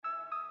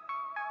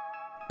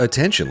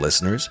Attention,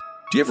 listeners.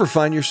 Do you ever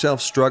find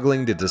yourself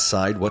struggling to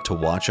decide what to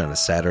watch on a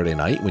Saturday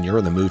night when you're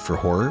in the mood for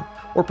horror?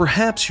 Or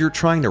perhaps you're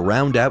trying to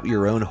round out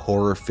your own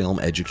horror film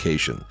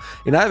education.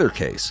 In either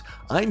case,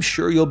 I'm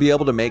sure you'll be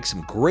able to make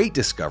some great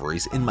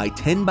discoveries in my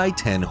 10 by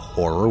 10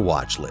 horror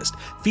watch list,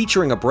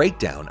 featuring a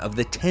breakdown of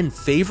the 10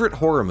 favorite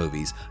horror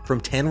movies from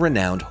 10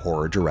 renowned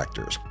horror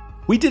directors.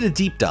 We did a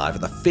deep dive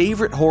of the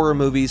favorite horror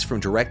movies from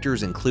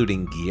directors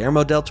including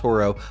Guillermo del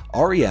Toro,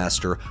 Ari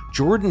Aster,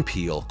 Jordan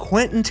Peele,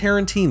 Quentin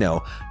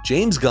Tarantino,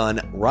 James Gunn,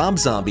 Rob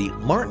Zombie,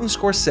 Martin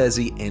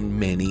Scorsese, and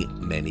many,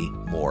 many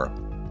more.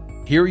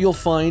 Here you'll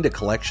find a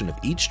collection of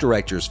each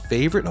director's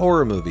favorite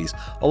horror movies,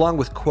 along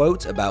with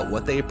quotes about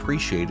what they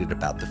appreciated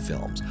about the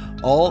films,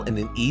 all in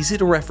an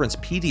easy-to-reference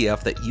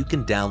PDF that you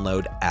can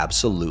download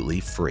absolutely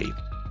free.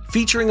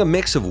 Featuring a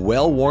mix of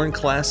well-worn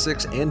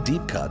classics and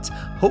deep cuts,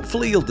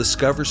 hopefully you'll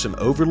discover some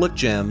overlooked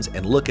gems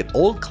and look at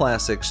old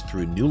classics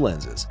through new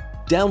lenses.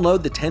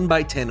 Download the 10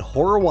 by 10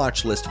 horror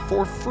watch list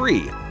for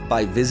free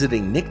by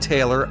visiting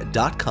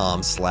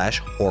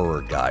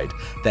nicktaylor.com/horror guide.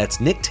 That's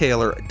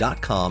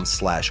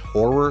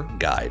nicktaylor.com/horror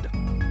guide.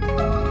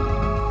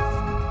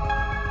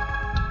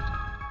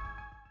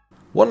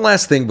 One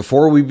last thing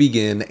before we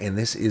begin, and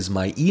this is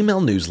my email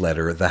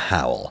newsletter, The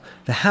Howl.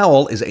 The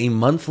Howl is a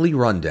monthly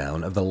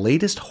rundown of the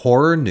latest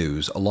horror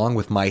news along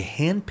with my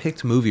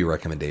hand-picked movie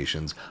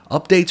recommendations,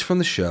 updates from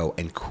the show,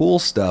 and cool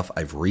stuff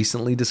I've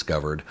recently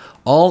discovered,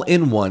 all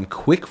in one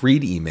quick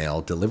read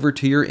email delivered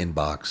to your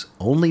inbox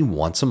only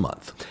once a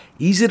month.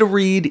 Easy to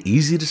read,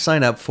 easy to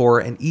sign up for,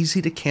 and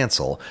easy to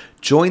cancel.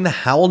 Join the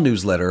Howl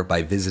newsletter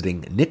by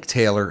visiting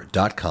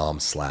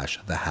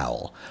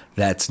nicktaylor.com/thehowl.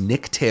 That's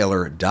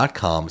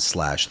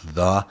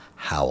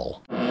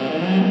nicktaylor.com/thehowl.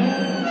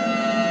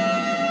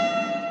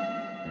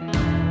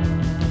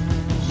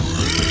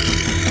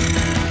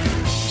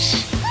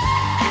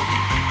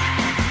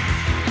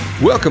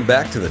 Welcome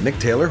back to the Nick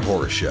Taylor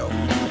Horror Show.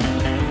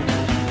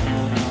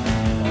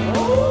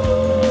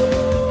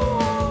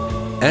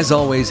 As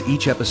always,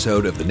 each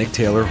episode of the Nick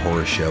Taylor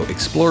Horror Show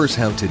explores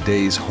how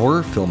today's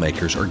horror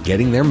filmmakers are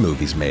getting their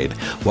movies made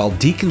while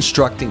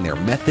deconstructing their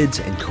methods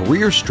and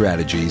career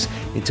strategies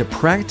into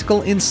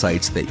practical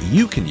insights that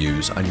you can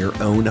use on your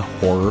own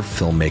horror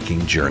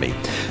filmmaking journey.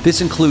 This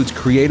includes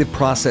creative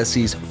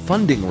processes,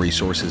 funding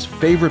resources,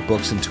 favorite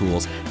books and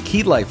tools,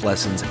 key life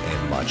lessons,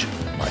 and much,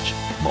 much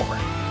more.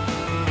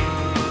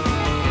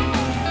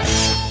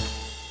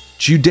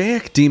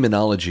 Judaic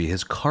demonology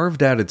has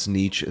carved out its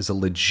niche as a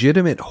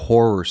legitimate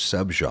horror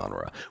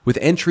subgenre, with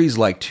entries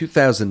like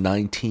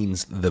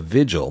 2019's The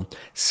Vigil,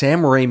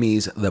 Sam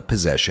Raimi's The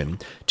Possession,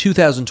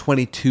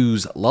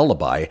 2022's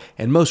Lullaby,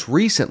 and most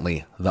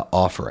recently, The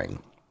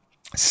Offering.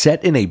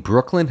 Set in a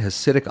Brooklyn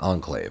Hasidic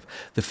enclave,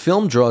 the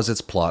film draws its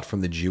plot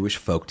from the Jewish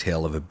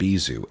folktale of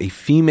Abyzou, a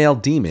female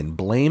demon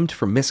blamed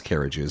for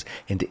miscarriages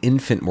and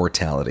infant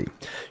mortality.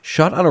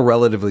 Shot on a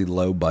relatively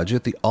low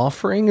budget, The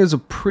Offering is a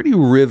pretty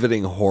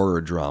riveting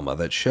horror drama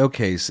that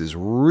showcases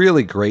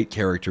really great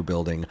character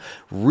building,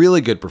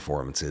 really good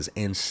performances,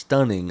 and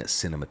stunning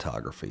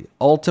cinematography,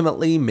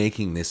 ultimately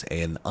making this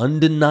an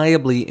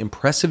undeniably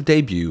impressive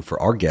debut for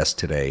our guest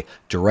today,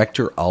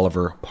 director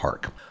Oliver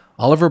Park.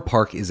 Oliver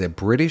Park is a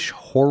British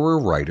horror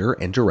writer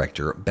and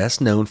director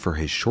best known for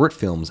his short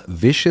films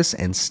Vicious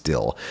and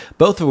Still,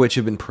 both of which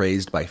have been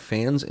praised by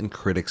fans and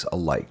critics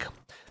alike.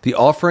 The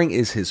Offering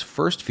is his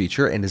first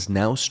feature and is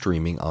now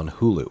streaming on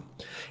Hulu.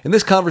 In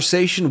this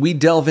conversation, we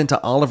delve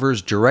into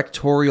Oliver's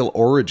directorial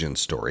origin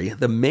story,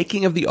 the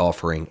making of The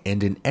Offering,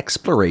 and an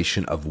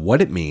exploration of what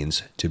it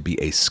means to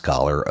be a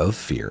scholar of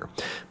fear.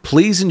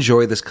 Please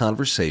enjoy this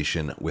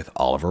conversation with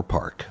Oliver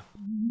Park.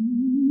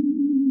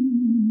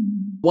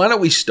 Why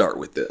don't we start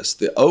with this?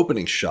 The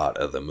opening shot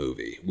of the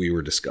movie we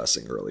were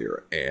discussing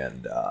earlier,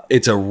 and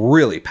it's a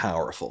really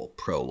powerful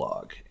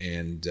prologue,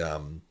 and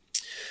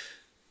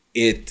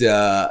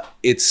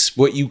it's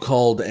what you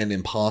called an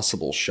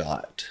impossible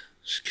shot.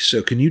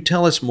 So can you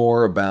tell us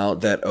more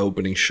about that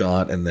opening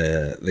shot and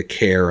the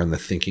care and the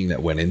thinking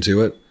that went into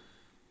it?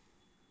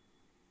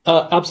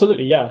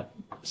 Absolutely, yeah.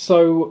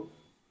 So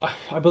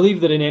I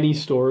believe that in any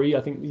story, I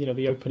think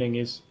the opening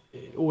it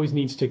always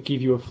needs to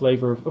give you a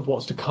flavor of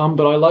what's to come,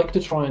 but I like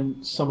to try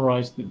and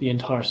summarize the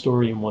entire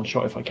story in one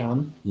shot if I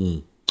can,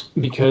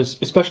 because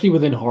especially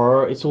within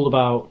horror, it's all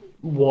about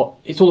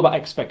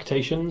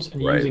expectations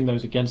and using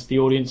those against the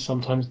audience,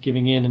 sometimes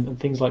giving in and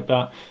things like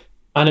that.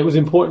 And it was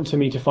important to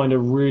me to find a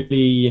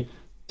really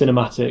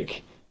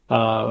cinematic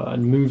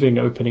and moving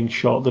opening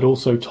shot that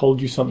also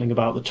told you something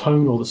about the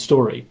tone or the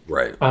story.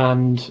 Right.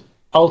 And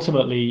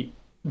ultimately,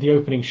 the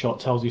opening shot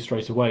tells you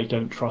straight away,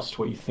 don't trust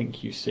what you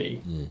think you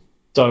see.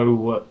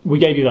 So we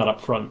gave you that up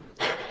front.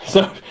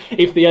 So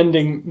if the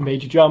ending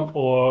made you jump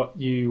or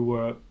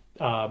you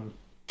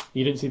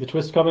didn't see the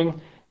twist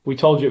coming, we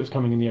told you it was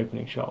coming in the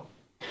opening shot.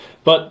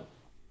 But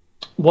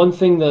one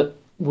thing that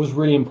was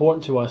really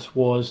important to us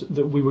was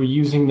that we were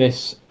using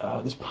this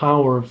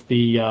power of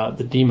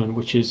the demon,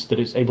 which is that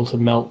it's able to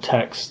melt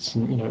texts,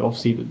 and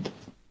obviously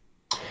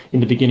in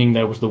the beginning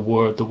there was the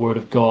Word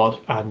of God,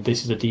 and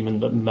this is a demon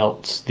that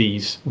melts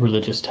these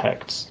religious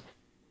texts.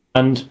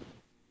 And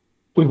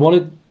we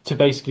wanted to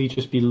basically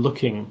just be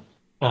looking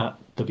at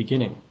the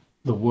beginning,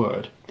 the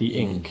Word, the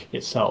ink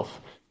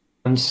itself,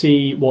 and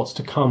see what's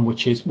to come,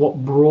 which is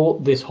what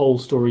brought this whole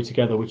story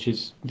together, which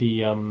is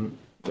the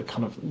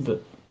kind of the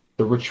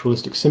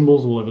ritualistic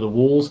symbols all over the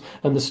walls,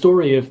 and the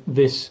story of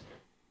this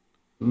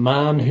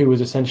man who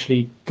was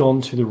essentially gone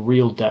to the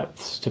real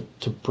depths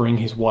to bring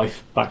his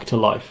wife back to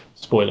life.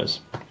 Spoilers.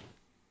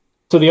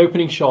 So the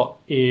opening shot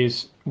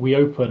is we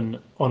open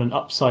on an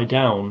upside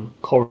down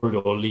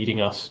corridor leading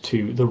us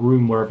to the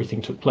room where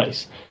everything took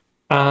place.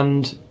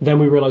 And then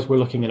we realize we're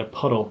looking at a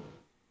puddle.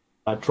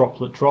 A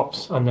droplet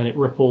drops and then it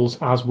ripples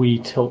as we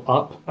tilt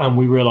up, and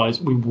we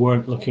realize we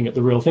weren't looking at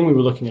the real thing, we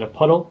were looking at a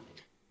puddle.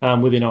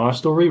 And within our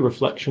story,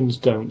 reflections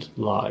don't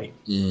lie.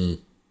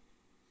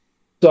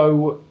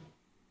 So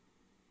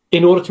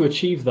in order to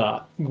achieve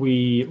that,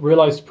 we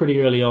realized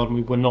pretty early on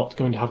we were not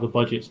going to have the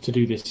budget to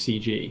do this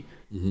CG.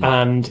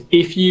 And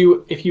if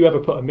you ever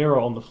put a mirror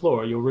on the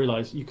floor, you'll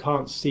realize you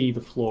can't see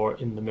the floor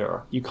in the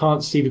mirror. You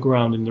can't see the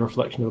ground in the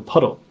reflection of a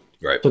puddle.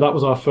 Right. So that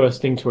was our first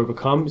thing to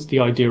overcome. It's the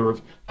idea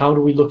of how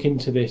do we look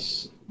into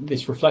this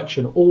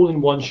reflection all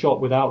in one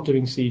shot without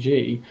doing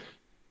CG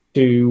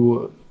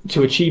to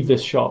achieve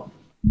this shot.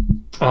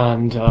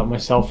 And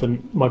myself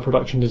and my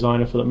production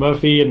designer Philip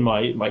Murphy and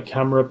my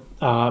camera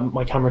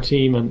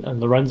team and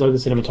Lorenzo, the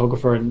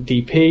cinematographer and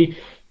DP,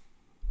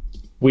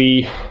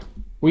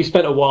 we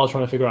spent a while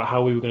trying to figure out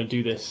how we were going to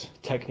do this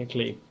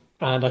technically.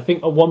 And I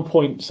think at one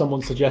point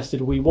someone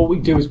suggested what we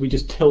do is we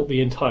just tilt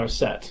the entire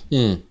set.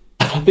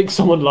 I think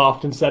someone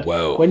laughed and said,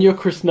 "Whoa. When you're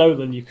Chris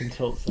Nolan, you can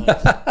tilt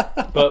sets."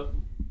 But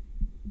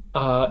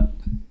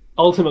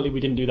ultimately, we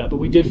didn't do that. But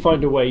we did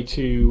find a way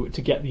to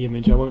get the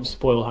image. I won't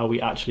spoil how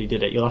we actually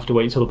did it. You'll have to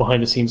wait until the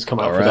behind the scenes come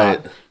out for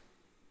that.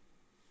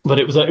 But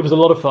it was a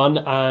lot of fun,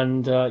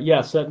 and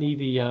certainly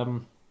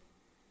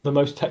the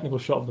most technical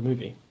shot of the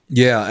movie.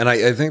 Yeah, and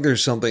I think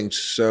there's something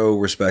so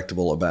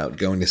respectable about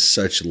going to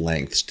such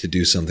lengths to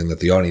do something that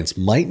the audience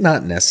might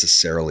not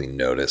necessarily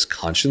notice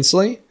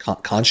consciously,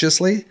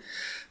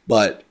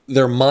 but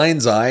their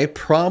mind's eye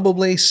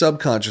probably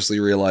subconsciously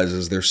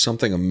realizes there's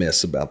something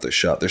amiss about this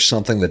shot. There's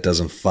something that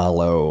doesn't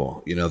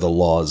follow, the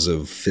laws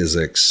of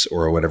physics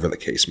or whatever the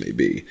case may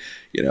be,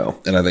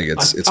 And I think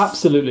it's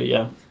absolutely,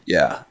 yeah.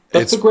 Yeah.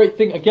 That's the great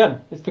thing.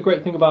 Again, it's the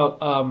great thing about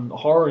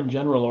horror in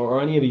general,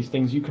 or any of these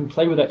things. You can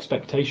play with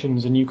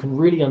expectations, and you can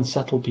really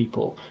unsettle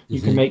people.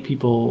 You can make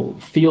people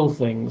feel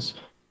things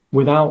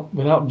without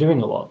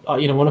doing a lot.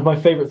 One of my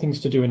favorite things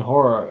to do in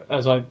horror,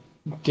 as I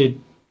did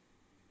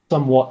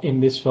somewhat in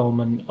this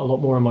film and a lot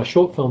more in my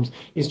short films,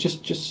 is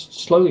just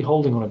slowly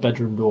holding on a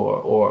bedroom door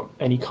or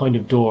any kind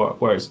of door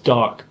where it's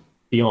dark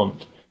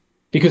beyond.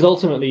 Because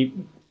ultimately,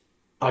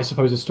 I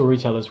suppose as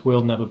storytellers,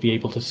 we'll never be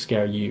able to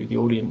scare you, the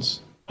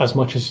audience, as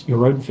much as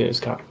your own fears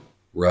can.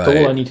 Right. So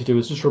all I need to do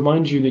is just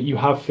remind you that you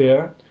have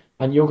fear,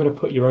 and you're going to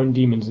put your own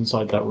demons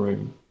inside that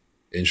room.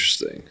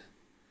 Interesting.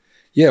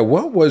 Yeah,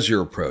 what was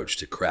your approach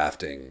to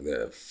crafting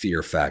the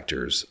fear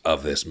factors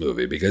of this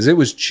movie? Because it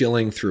was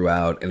chilling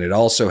throughout, and it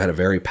also had a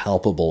very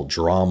palpable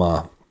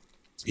drama,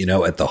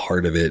 at the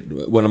heart of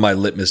it. One of my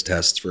litmus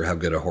tests for how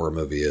good a horror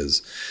movie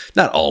is,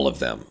 not all of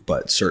them,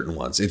 but certain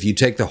ones. If you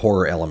take the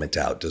horror element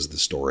out, does the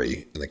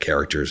story and the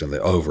characters and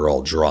the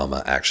overall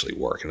drama actually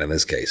work? And in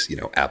this case,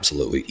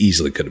 absolutely,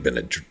 easily could have been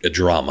a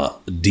drama,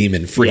 a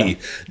demon-free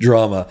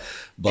drama.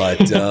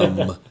 But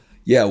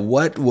yeah,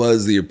 what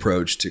was the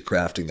approach to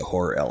crafting the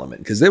horror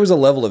element? Because there was a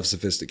level of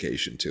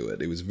sophistication to it.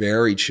 It was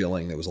very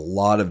chilling. There was a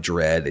lot of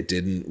dread. It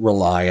didn't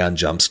rely on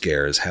jump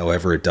scares.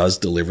 However, it does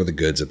deliver the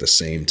goods at the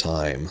same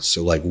time.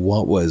 So,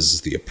 what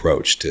was the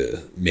approach to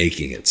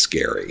making it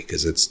scary?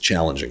 Because it's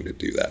challenging to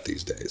do that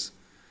these days.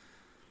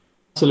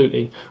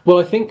 Absolutely. Well,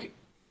 I think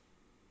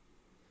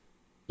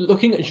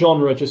looking at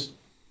genre just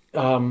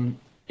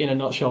in a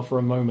nutshell for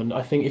a moment,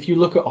 I think if you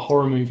look at a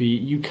horror movie,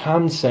 you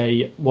can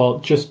say, well,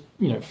 just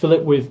fill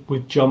it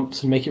with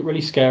jumps and make it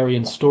really scary,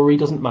 and story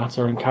doesn't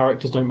matter and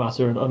characters don't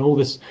matter, and all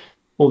this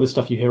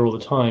stuff you hear all the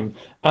time.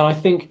 And I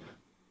think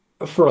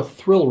for a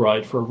thrill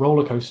ride, for a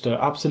roller coaster,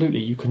 absolutely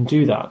you can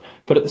do that.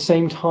 But at the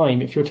same time,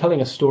 if you're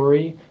telling a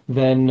story,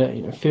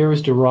 then fear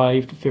is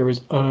derived, fear is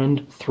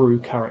earned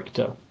through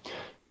character.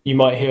 You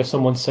might hear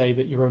someone say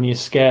that you're only as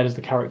scared as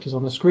the characters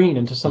on the screen,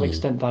 and to some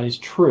extent that is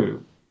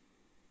true.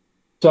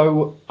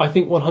 So I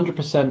think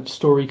 100%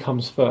 story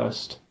comes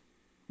first.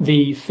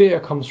 The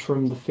fear comes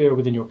from the fear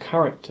within your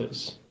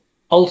characters.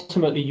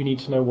 Ultimately, you need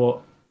to know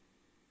what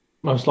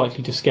most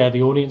likely to scare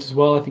the audience as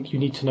well. I think you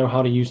need to know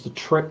how to use the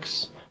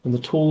tricks and the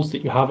tools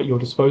that you have at your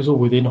disposal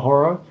within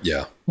horror.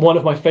 Yeah. One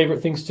of my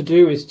favorite things to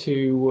do is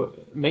to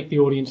make the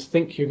audience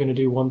think you're going to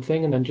do one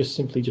thing and then just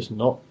simply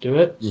not do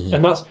it.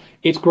 And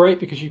it's great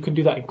because you can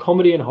do that in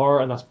comedy and horror,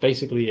 and that's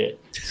basically it.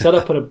 Set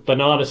up a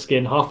banana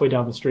skin halfway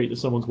down the street that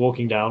someone's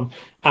walking down,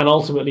 and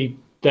ultimately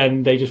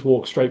then they just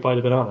walk straight by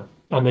the banana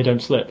and they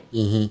don't slip.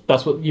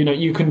 That's what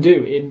you can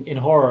do in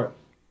horror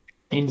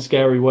in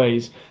scary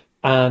ways.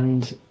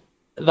 And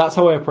that's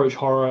how I approach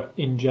horror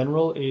in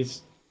general.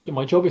 Is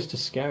my job is to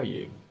scare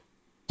you.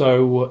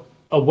 So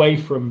away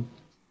from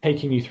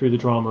taking you through the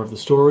drama of the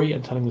story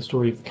and telling the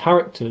story of the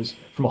characters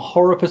from a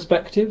horror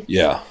perspective,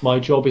 Yeah. my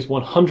job is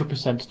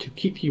 100% to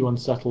keep you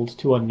unsettled,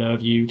 to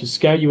unnerve you, to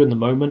scare you in the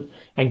moment,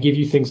 and give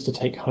you things to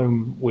take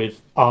home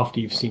with after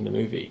you've seen the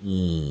movie.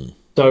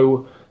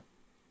 So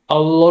a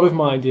lot of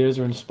my ideas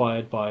are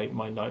inspired by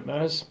my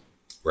nightmares,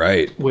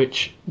 Right.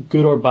 which,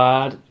 good or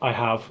bad, I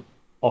have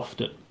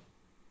often.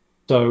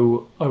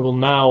 So I will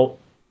now,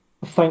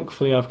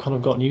 thankfully, I've kind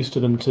of gotten used to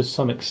them to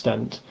some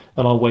extent,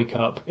 and I'll wake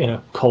up in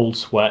a cold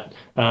sweat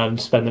and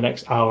spend the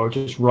next hour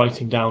just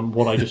writing down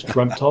what I just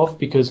dreamt of,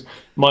 because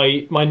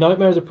my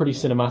nightmares are pretty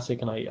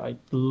cinematic, and I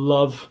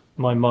love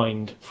my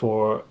mind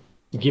for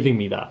giving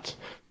me that.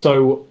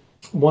 So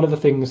one of the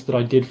things that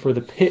I did for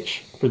the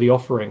pitch for The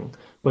Offering,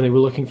 when they were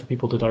looking for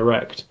people to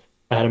direct,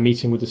 I had a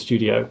meeting with the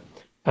studio,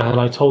 and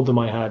I told them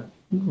I had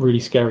really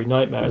scary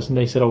nightmares, and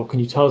they said, "Oh,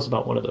 can you tell us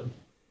about one of them?"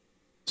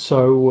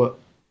 So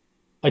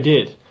I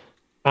did.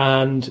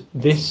 And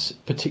this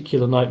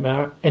particular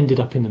nightmare ended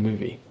up in the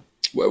movie.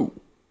 Whoa.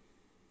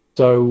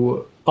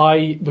 So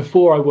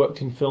before I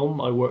worked in film,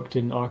 I worked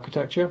in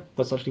architecture.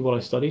 That's actually what I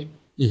studied.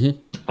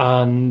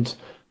 And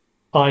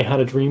I had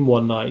a dream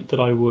one night that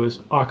I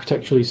was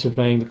architecturally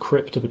surveying the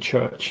crypt of a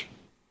church.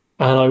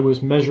 And I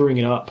was measuring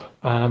it up,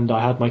 and I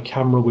had my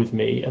camera with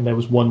me, and there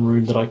was one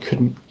room that I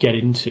couldn't get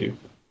into.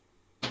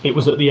 It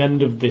was at the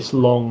end of this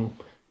long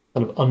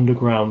kind of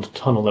underground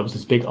tunnel. There was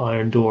this big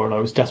iron door, and I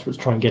was desperate to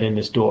try and get in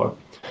this door.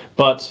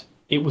 But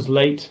it was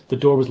late, the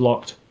door was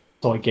locked,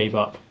 so I gave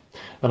up.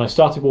 And I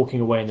started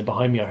walking away, and then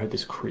behind me I heard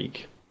this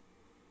creak.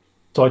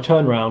 So I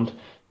turned around,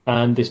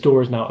 and this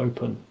door is now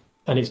open,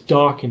 and it's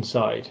dark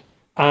inside.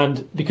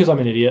 And because I'm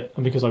an idiot,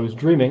 and because I was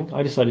dreaming,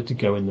 I decided to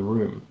go in the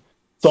room.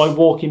 So I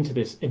walk into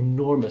this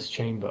enormous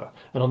chamber,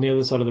 and on the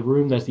other side of the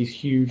room, there's these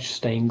huge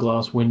stained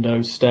glass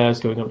windows, stairs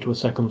going up to a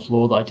second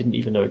floor that I didn't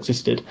even know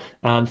existed.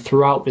 And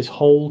throughout this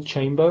whole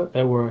chamber,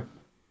 there were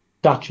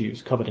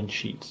statues covered in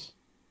sheets.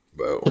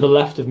 Whoa. To the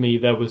left of me,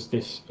 there was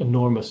this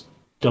enormous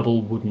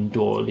double wooden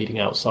door leading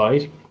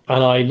outside.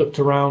 And I looked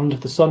around.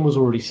 The sun was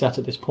already set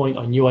at this point.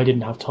 I knew I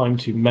didn't have time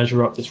to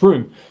measure up this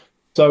room.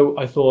 So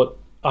I thought,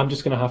 I'm going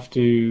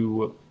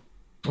to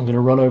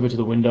run over to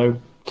the window,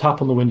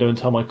 tap on the window, and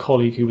tell my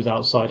colleague who was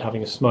outside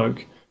having a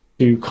smoke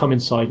to come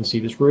inside and see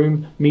this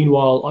room.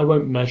 Meanwhile, I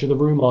won't measure the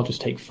room, I'll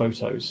just take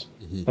photos.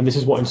 And this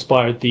is what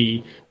inspired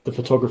the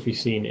photography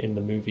scene in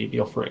the movie The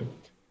Offering.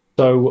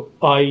 So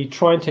I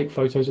try and take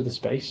photos of the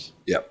space,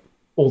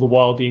 all the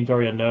while being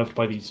very unnerved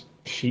by these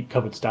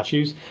sheet-covered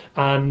statues,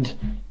 and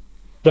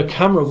the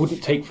camera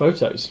wouldn't take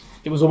photos.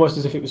 It was almost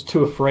as if it was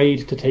too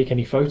afraid to take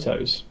any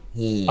photos.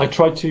 I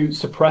tried to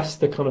suppress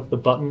the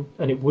button,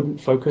 and it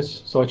wouldn't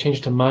focus, so I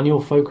changed to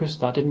manual focus.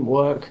 That didn't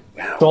work.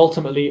 Wow. So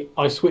ultimately,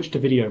 I switched to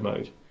video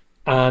mode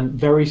and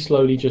very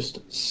slowly just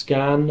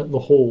scan the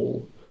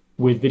hall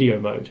with video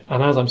mode.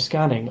 And as I'm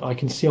scanning, I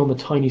can see on the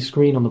tiny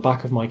screen on the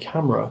back of my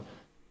camera,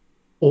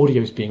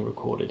 audio's being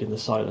recorded in the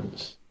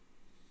silence.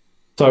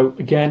 So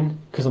again,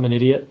 because I'm an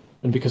idiot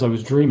and because I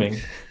was dreaming,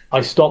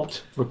 I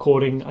stopped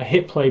recording, I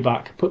hit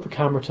playback, put the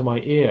camera to my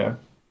ear,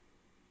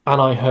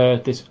 and I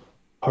heard this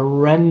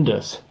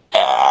horrendous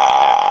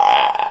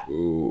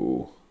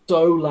Ooh.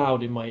 so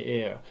loud in my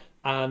ear.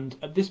 And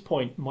at this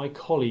point, my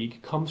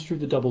colleague comes through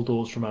the double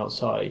doors from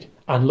outside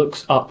and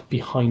looks up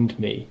behind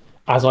me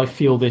as I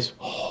feel this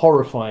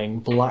horrifying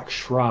black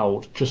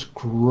shroud just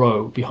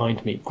grow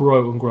behind me,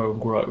 grow and grow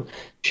and grow.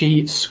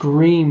 She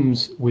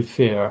screams with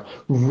fear,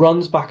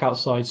 runs back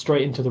outside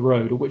straight into the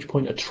road, at which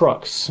point a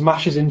truck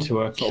smashes into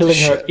her, killing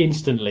her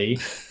instantly.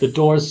 The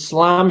doors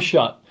slam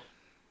shut,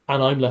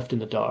 and I'm left in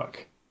the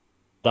dark.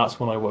 That's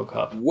when I woke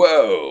up.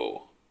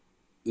 Whoa.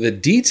 The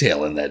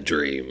detail in that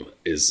dream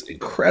is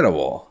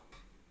incredible.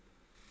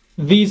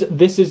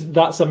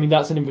 That's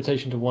an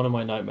invitation to one of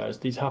my nightmares.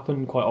 These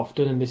happen quite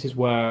often, and this is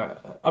where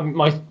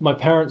my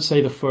parents say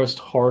the first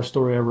horror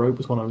story I wrote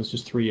was when I was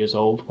just 3 years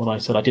old, when I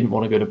said I didn't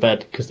want to go to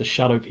bed because the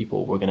shadow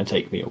people were going to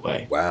take me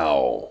away.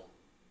 Wow.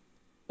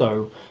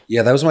 So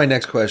yeah, that was my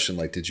next question.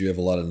 Like, did you have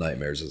a lot of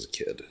nightmares as a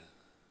kid?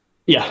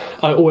 Yeah,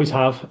 I always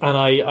have, and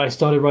I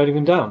started writing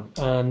them down.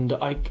 And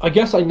I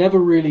guess I never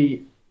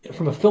really,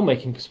 from a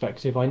filmmaking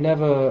perspective,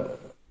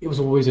 it was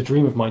always a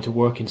dream of mine to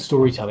work in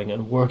storytelling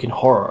and work in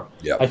horror.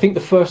 Yep. I think the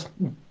first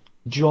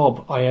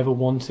job I ever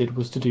wanted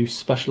was to do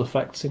special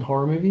effects in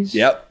horror movies.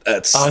 Yep,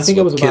 that's what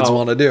kids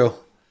want to do.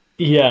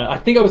 Yeah, I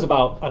think I was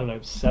about,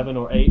 7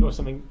 or 8 or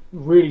something,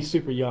 really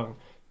super young.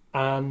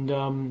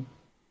 And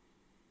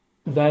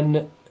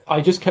then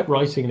I just kept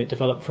writing, and it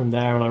developed from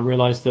there, and I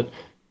realized that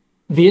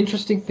the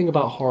interesting thing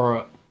about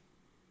horror,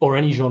 or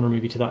any genre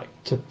movie to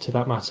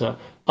that matter,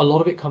 a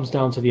lot of it comes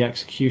down to the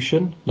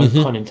execution, no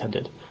pun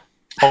intended,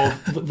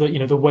 of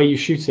the way you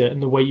shoot it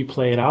and the way you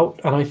play it out.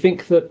 And I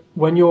think that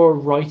when you're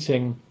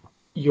writing,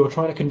 you're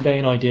trying to convey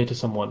an idea to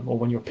someone, or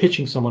when you're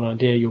pitching someone an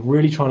idea, you're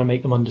really trying to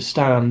make them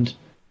understand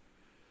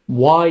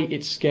why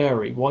it's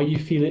scary, why you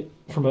feel it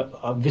from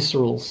a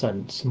visceral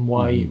sense, and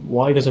why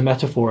there's a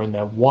metaphor in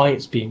there, why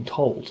it's being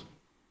told.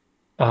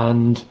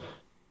 And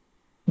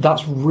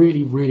that's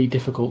really, really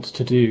difficult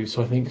to do.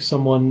 So I think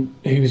someone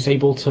who's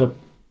able to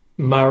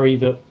marry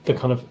the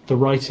kind of the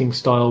writing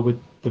style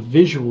with the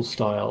visual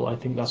style, I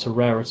think that's a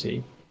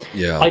rarity.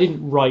 Yeah. I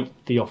didn't write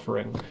The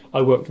Offering.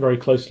 I worked very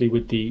closely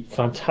with the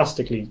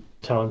fantastically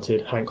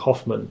talented Hank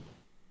Hoffman,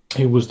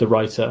 who was the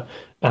writer.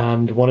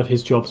 And one of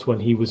his jobs when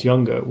he was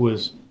younger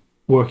was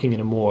working in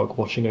a morgue,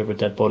 watching over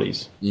dead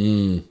bodies.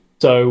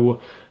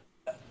 So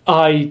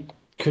I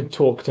could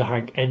talk to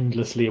Hank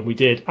endlessly, and we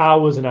did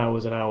hours and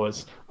hours and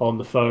hours on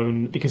the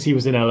phone because he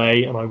was in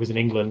LA and I was in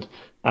England.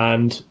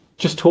 And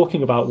just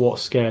talking about what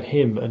scared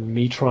him and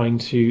me trying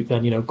to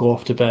then, go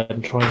off to bed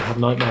and try and have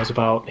nightmares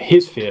about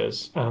his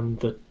fears and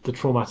the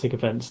traumatic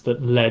events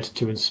that led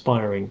to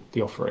inspiring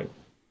The Offering.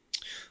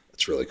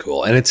 That's really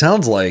cool. And it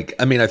sounds like,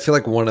 I feel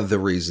like one of the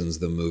reasons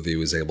the movie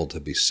was able to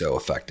be so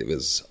effective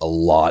is a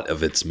lot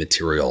of its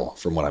material,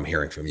 from what I'm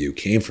hearing from you,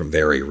 came from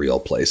very real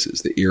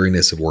places. The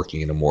eeriness of working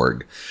in a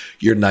morgue,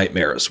 your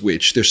nightmares,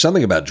 which there's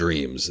something about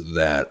dreams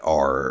that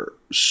are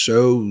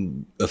so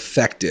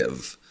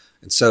effective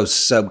and so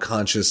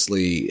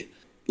subconsciously,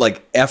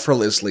 like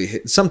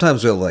effortlessly,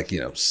 sometimes we're like,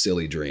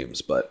 silly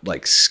dreams, but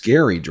like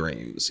scary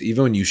dreams,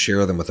 even when you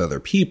share them with other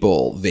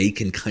people, they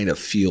can kind of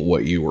feel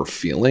what you were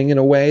feeling in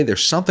a way.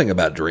 There's something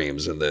about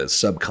dreams and the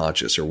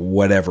subconscious or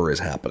whatever is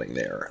happening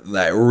there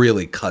that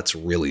really cuts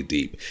really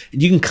deep.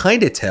 And you can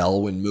kind of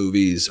tell when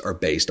movies are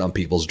based on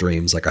people's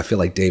dreams. Like I feel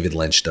like David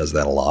Lynch does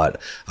that a lot.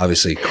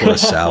 Obviously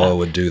Kurosawa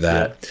would do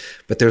that. Yeah.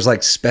 But there's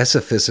like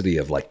specificity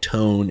of like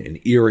tone and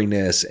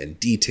eeriness and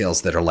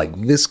details that are like,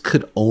 this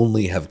could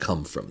only have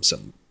come from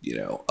some,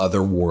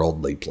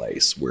 otherworldly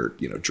place where,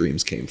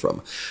 dreams came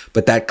from.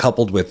 But that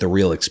coupled with the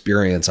real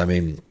experience, I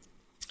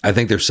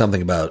think there's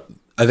something about,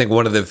 I think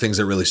one of the things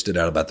that really stood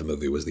out about the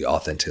movie was the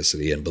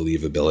authenticity and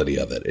believability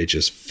of it. It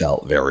just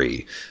felt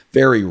very,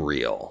 very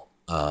real.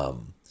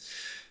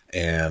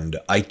 And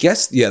I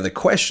guess, the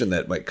question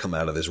that might come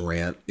out of this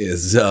rant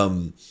is,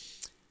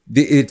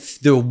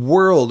 the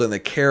world and the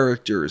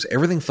characters,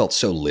 everything felt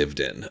so lived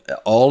in.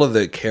 All of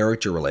the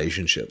character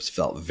relationships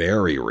felt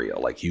very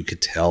real. Like you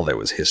could tell there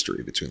was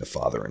history between the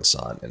father and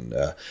son. And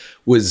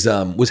was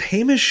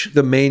Hamish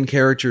the main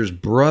character's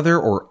brother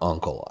or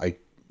uncle? I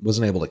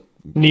wasn't able to.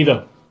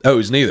 Neither. Oh,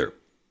 he's neither.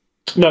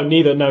 No,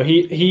 neither. No,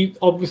 he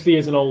obviously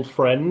is an old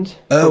friend.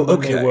 Oh,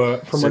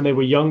 From when they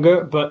were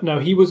younger. But no,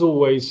 he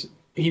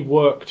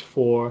worked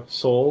for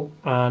Saul,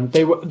 and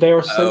they are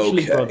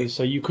essentially brothers.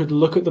 So you could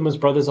look at them as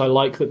brothers. I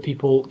like that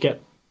people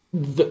get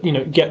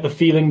the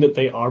feeling that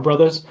they are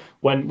brothers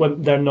when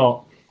they're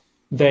not.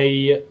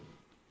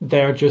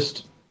 They're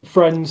just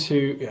friends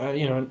who,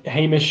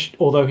 Hamish,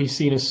 although he's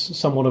seen as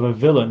somewhat of a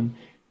villain,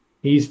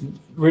 he's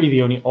really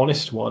the only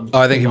honest one. Oh,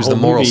 I think he was the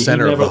moral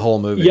center of the whole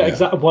movie. Yeah,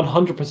 exactly,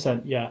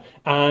 100%. Yeah,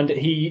 and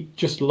he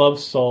just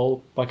loves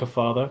Saul like a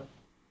father.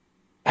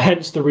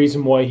 Hence the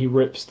reason why he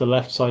rips the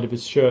left side of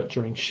his shirt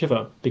during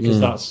Shiva, because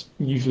that's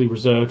usually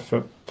reserved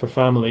for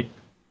family.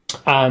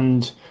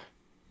 And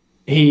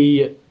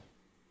he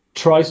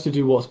tries to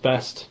do what's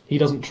best. He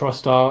doesn't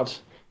trust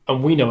Art.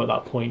 And we know at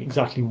that point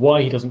exactly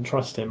why he doesn't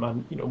trust him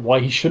and why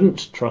he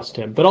shouldn't trust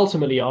him. But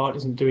ultimately Art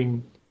isn't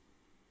doing...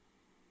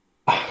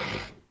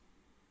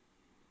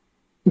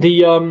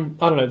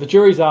 the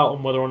jury's out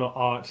on whether or not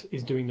Art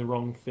is doing the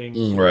wrong thing for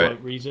the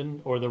right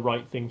reason or the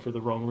right thing for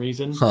the wrong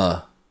reason.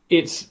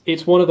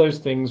 It's one of those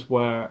things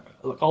where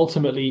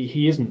ultimately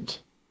he isn't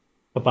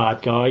a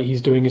bad guy.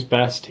 He's doing his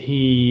best.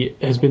 He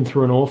has been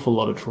through an awful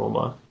lot of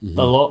trauma.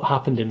 A lot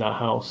happened in that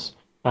house.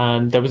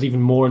 And there was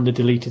even more in the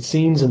deleted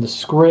scenes and the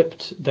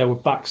script. There were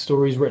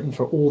backstories written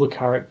for all the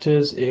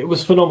characters. It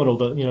was phenomenal,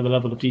 the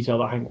level of detail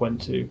that Hank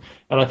went to.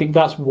 And I think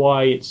that's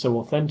why it's so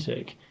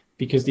authentic,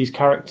 because these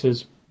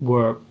characters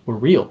were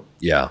real.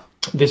 Yeah.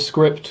 This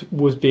script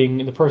was being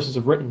in the process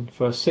of written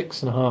for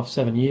 6.5,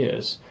 7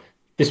 years.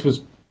 This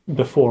was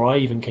before I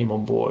even came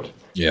on board.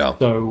 Yeah.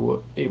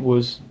 So it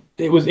was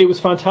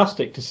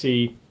fantastic to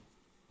see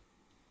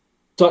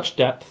such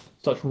depth,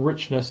 such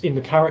richness in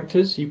the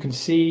characters. You can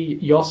see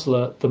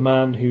Yosla, the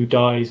man who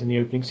dies in the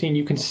opening scene.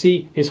 You can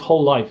see his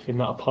whole life in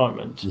that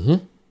apartment.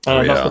 And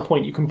that's the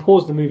point. You can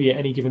pause the movie at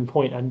any given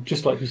point, and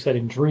just like you said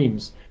in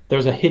Dreams,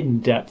 there's a hidden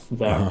depth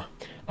there.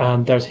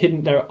 And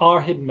there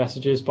are hidden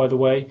messages, by the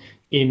way,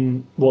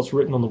 in what's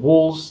written on the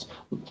walls.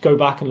 Go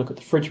back and look at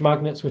the fridge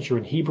magnets, which are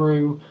in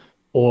Hebrew,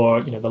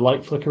 or the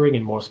light flickering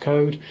in Morse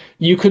code.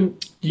 You can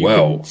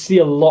see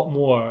a lot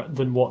more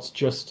than what's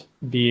just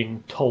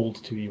being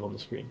told to you on the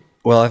screen.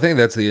 Well, I think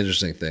that's the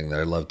interesting thing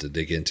that I'd love to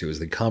dig into is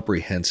the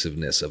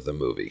comprehensiveness of the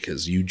movie,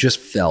 because you just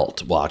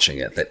felt watching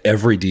it that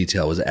every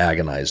detail was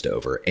agonized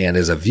over. And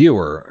as a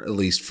viewer, at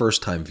least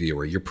first-time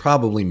viewer, you're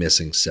probably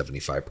missing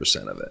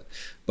 75% of it.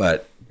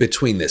 But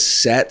between the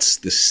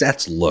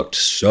sets looked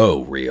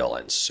so real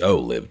and so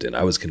lived in.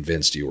 I was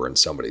convinced you were in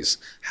somebody's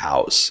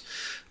house.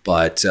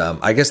 But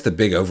I guess the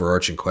big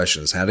overarching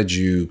question is, how did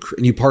you,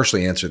 and you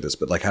partially answered this,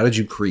 but how did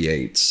you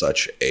create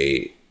such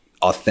a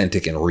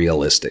authentic and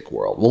realistic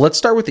world? Well, let's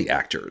start with the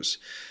actors.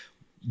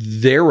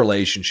 Their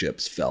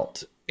relationships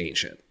felt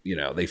ancient. You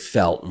know, they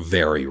felt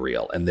very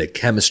real. And the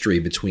chemistry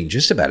between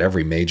just about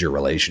every major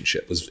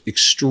relationship was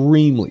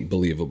extremely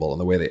believable in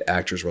the way the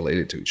actors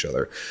related to each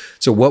other.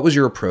 So what was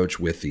your approach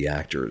with the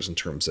actors in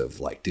terms of,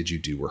 like, did you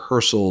do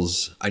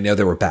rehearsals? I know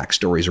there were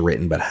backstories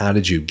written, but how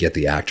did you get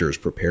the actors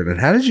prepared? And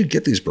how did you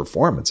get these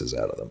performances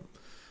out of them?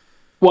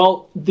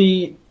 Well,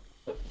 the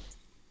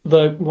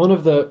one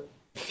of the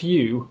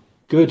few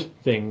good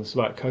things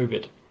about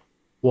COVID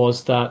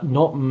was that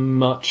not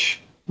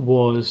much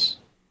was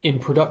in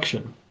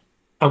production.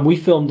 And we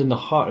filmed in the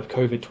heart of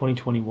COVID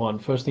 2021,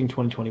 first thing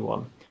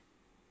 2021.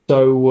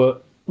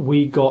 So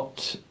we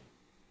got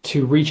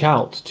to reach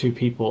out to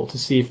people to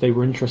see if they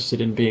were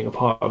interested in being a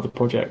part of the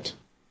project.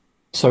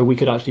 So we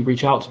could actually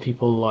reach out to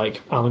people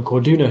like Alan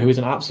Corduna, who is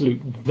an absolute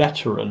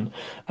veteran,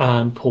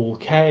 and Paul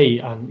Kay,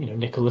 and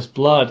Nicholas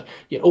Blood.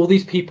 All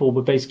these people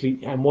were basically,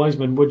 and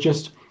Wiseman were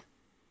just.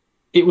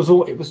 It was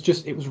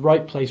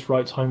right place,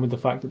 right time with the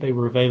fact that they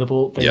were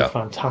available. They were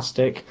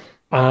fantastic,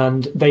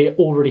 and they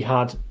already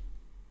had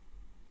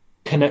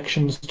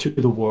connections to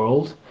the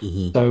world.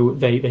 Mm-hmm. So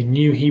they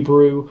knew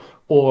Hebrew,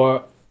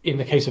 or in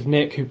the case of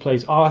Nick, who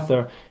plays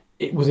Arthur,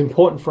 it was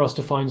important for us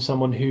to find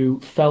someone who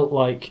felt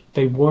like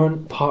they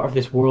weren't part of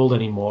this world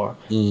anymore.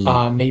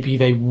 Maybe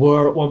they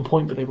were at one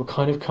point, but they were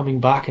kind of coming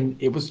back, and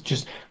it was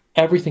just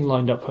everything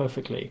lined up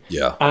perfectly.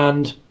 Yeah.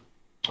 And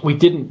we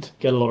didn't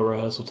get a lot of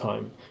rehearsal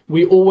time.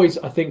 We always,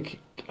 I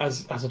think,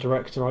 as a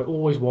director, I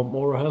always want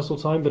more rehearsal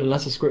time, but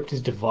unless a script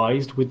is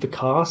devised with the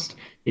cast,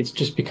 it's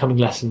just becoming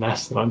less and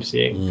less that I'm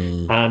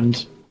seeing.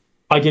 And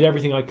I did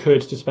everything I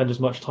could to spend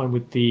as much time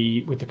with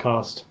the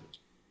cast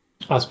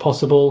as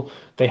possible.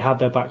 They had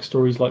their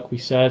backstories, like we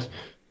said,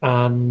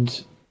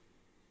 and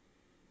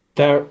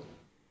I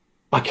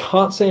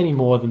can't say any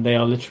more than they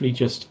are literally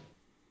just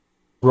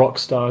rock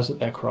stars at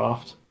their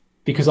craft,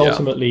 because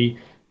ultimately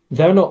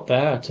they're not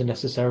there to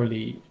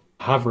necessarily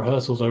have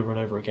rehearsals over and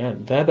over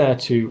again. They're there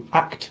to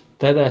act.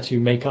 They're there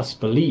to make us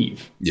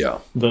believe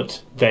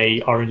that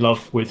they are in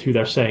love with who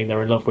they're saying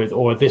they're in love with,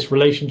 or this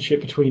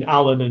relationship between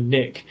Alan and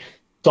Nick,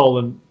 Sol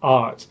and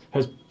Art,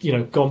 has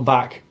gone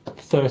back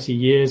 30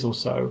 years or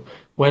so,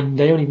 when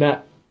they only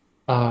met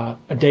a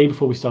day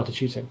before we started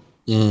shooting.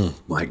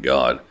 My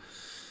God.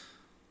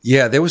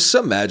 Yeah, there was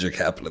some magic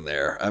happening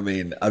there. I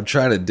mean, I'm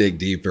trying to dig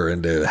deeper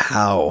into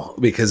how,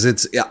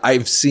 because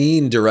I've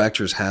seen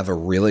directors have a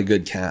really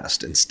good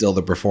cast and still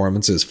the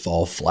performances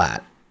fall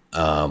flat.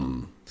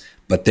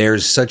 But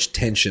there's such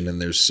tension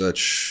and there's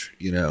such,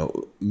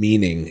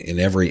 meaning in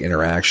every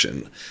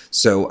interaction.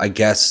 So I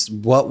guess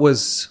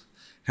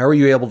how are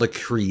you able to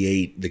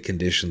create the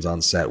conditions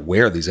on set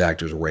where these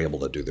actors were able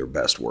to do their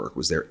best work?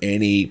 Was there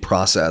any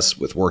process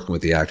with working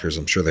with the actors?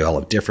 I'm sure they all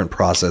have different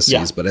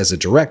processes, but as a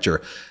director,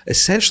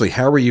 essentially,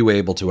 how were you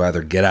able to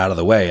either get out of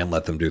the way and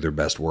let them do their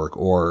best work,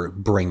 or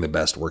bring the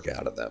best work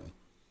out of them?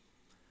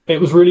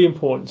 It was really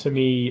important to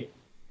me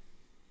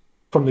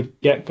from the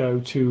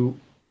get-go to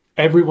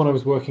everyone I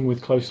was working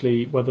with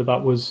closely, whether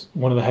that was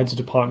one of the heads of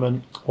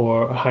department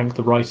or Hank,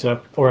 the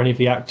writer, or any of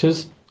the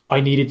actors.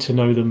 I needed to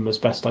know them as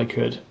best I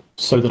could,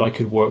 so that I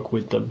could work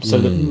with them. So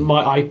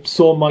that I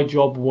saw my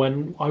job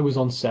when I was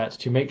on set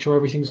to make sure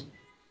everything's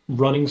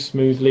running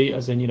smoothly,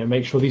 as in,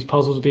 make sure these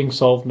puzzles are being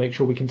solved, make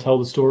sure we can tell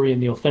the story in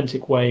the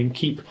authentic way, and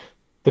keep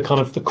the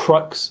kind of the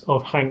crux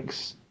of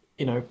Hank's,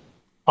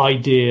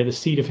 idea, the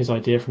seed of his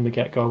idea from the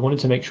get-go. I wanted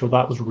to make sure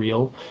that was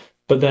real.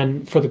 But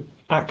then for the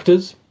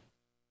actors,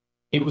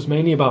 it was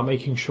mainly about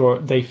making sure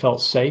they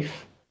felt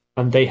safe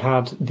and they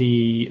had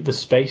the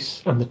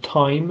space and the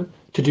time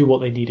to do what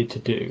they needed to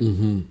do.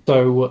 Mm-hmm.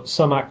 So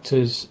some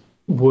actors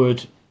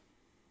would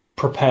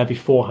prepare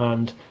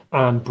beforehand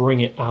and bring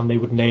it, and they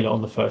would nail it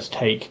on the first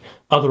take.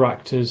 Other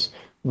actors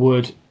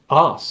would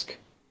ask,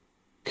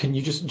 are you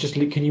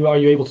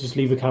able to just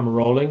leave the camera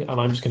rolling, and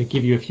I'm just going to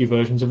give you a few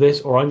versions of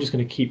this, or I'm just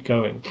going to keep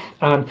going.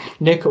 And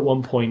Nick, at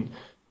one point,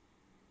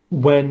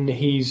 when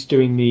he's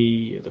doing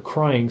the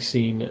crying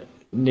scene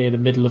near the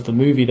middle of the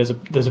movie, there's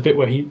a bit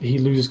where he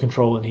loses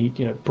control and he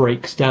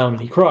breaks down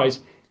and he cries.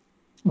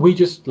 We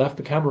just left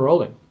the camera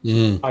rolling.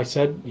 I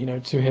said,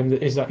 to him,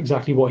 is that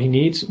exactly what he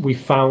needs? We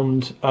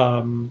found,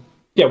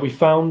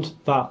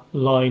 that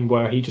line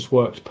where he just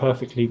worked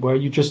perfectly, where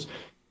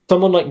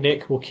someone like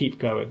Nick will keep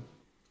going.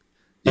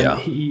 And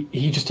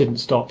he just didn't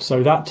stop.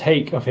 So that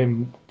take of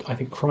him, I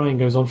think, crying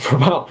goes on for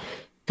about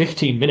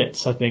 15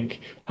 minutes, I think.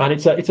 And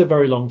it's a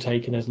very long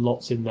take, and there's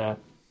lots in there.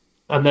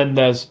 And then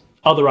there's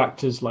other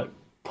actors, like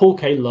Paul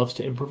Kay loves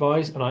to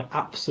improvise, and I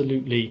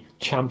absolutely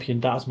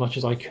championed that as much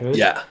as I could.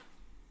 Yeah.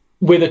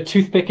 With a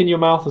toothpick in your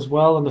mouth as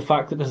well, and the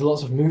fact that there's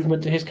lots of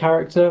movement to his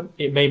character,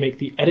 it may make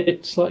the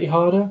edit slightly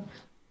harder,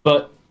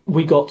 but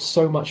we got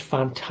so much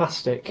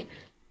fantastic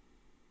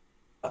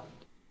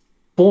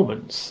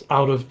performance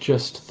out of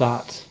just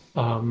that,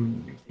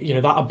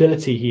 that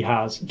ability he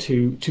has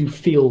to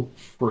feel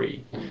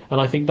free.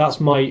 And I think that's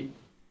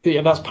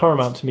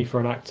paramount to me for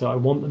an actor. I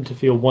want them to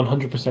feel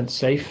 100%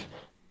 safe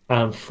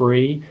and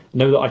free,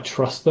 know that I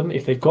trust them.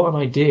 If they've got an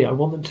idea, I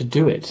want them to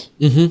do it.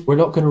 Mm-hmm. We're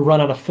not going to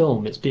run out of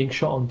film. It's being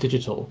shot on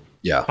digital.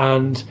 Yeah.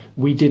 And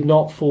we did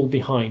not fall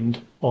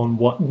behind on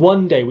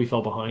one day we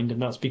fell behind,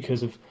 and that's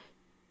because of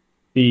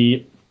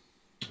the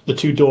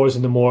two doors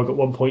in the morgue. At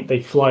one point they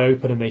fly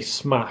open and they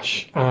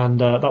smash, and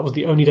that was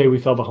the only day we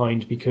fell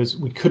behind because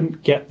we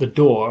couldn't get the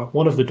door.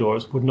 One of the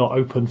doors would not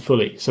open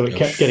fully, so it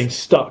kept getting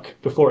stuck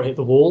before it hit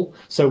the wall.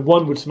 So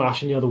one would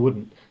smash and the other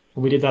wouldn't,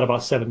 and we did that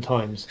about 7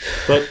 times.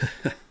 But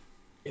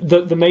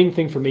the main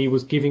thing for me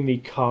was giving the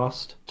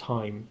cast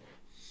time.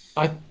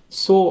 I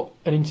saw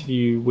an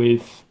interview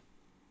with,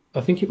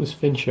 I think it was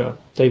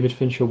David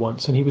Fincher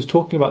once, and he was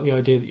talking about the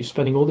idea that you're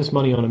spending all this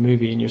money on a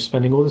movie and you're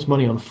spending all this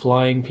money on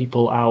flying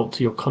people out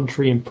to your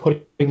country and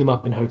putting them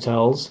up in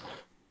hotels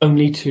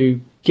only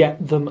to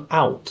get them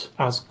out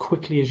as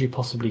quickly as you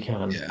possibly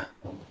can. Yeah.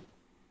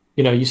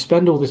 You know, you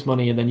spend all this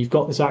money and then you've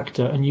got this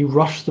actor and you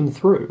rush them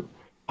through.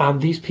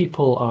 And these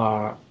people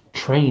are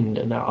trained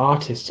and they're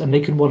artists and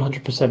they can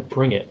 100%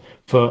 bring it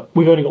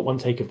we've only got one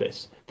take of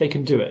this. They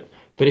can do it.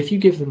 But if you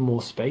give them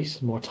more space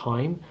and more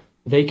time,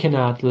 they can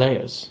add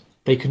layers.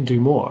 They can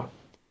do more.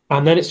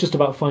 And then it's just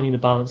about finding the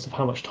balance of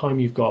how much time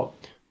you've got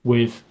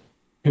with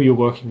who you're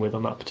working with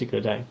on that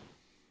particular day.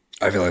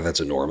 I feel like that's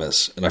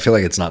enormous. And I feel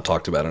like it's not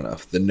talked about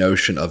enough. The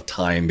notion of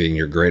time being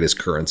your greatest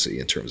currency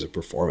in terms of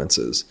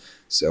performances.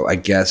 So I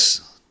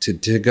guess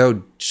to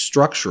go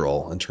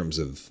structural in terms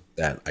of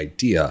that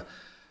idea,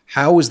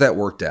 how was that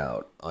worked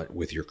out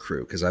with your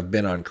crew? Because I've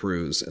been on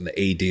crews and the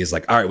AD is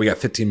like, all right, we got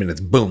 15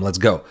 minutes. Boom, let's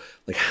go.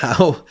 Like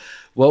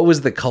what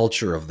was the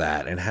culture of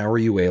that? And how were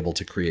you able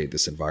to create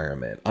this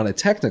environment on a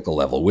technical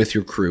level with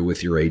your crew,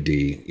 with your AD,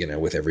 you know,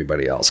 with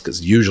everybody else?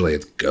 Because usually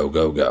it's go,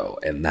 go, go.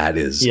 And that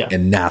is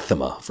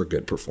anathema for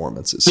good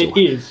performances. So, it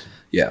is.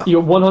 Yeah.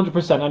 You're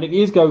 100%. And it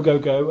is go, go,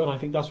 go. And I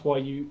think that's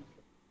why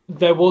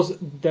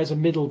there's a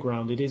middle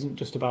ground. It isn't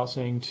just about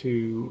saying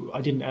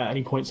I didn't at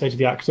any point say to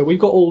the actor, we've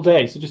got all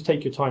day, so just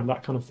take your time,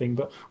 that kind of thing.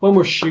 But when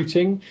we're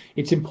shooting,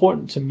 it's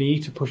important to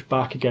me to push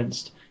back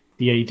against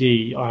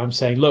the AD. I'm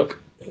saying,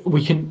 look,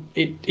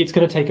 it's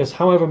going to take us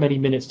however many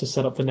minutes to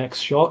set up the next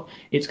shot.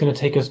 It's going to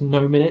take us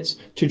no minutes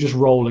to just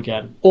roll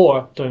again,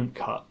 or don't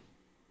cut.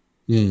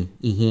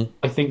 Mm-hmm.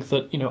 I think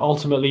that, you know,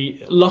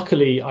 ultimately,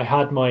 luckily I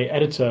had my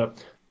editor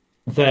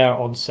there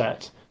on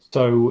set.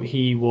 So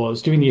he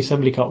was doing the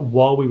assembly cut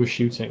while we were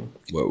shooting.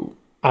 Whoa.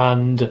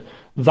 And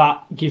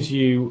that gives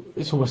you,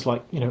 it's almost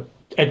like, you know,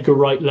 Edgar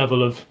Wright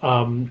level of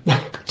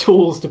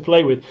tools to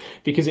play with,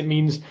 because it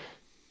means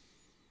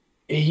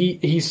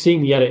he's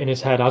seeing the edit in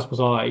his head, as was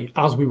I,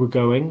 as we were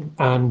going.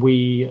 And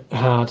we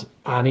had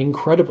an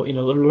incredible, you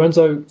know,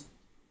 Lorenzo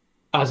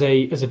as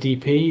a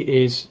DP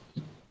is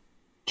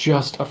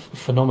just a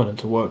phenomenon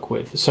to work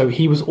with. So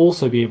he was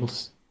also be able to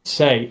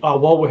say,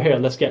 while we're here,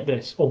 let's get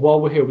this, or while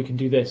we're here, we can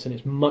do this, and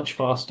it's much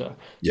faster.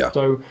 Yeah.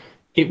 So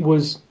it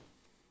was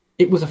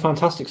a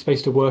fantastic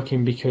space to work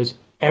in because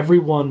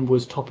everyone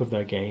was top of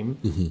their game.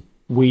 Mm-hmm.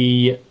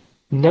 We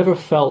never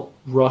felt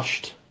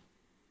rushed.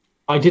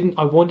 I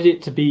wanted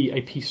it to be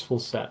a peaceful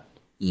set.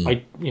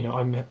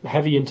 I'm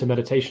heavy into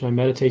meditation. I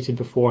meditated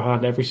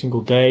beforehand every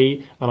single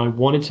day, and I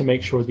wanted to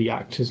make sure the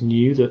actors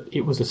knew that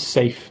it was a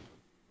safe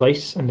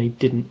place and they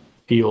didn't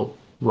feel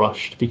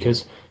rushed,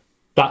 because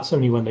that's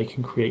only when they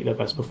can create their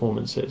best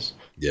performances.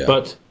 Yeah.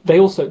 But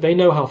they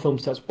know how film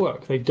sets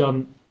work.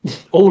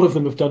 All of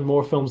them have done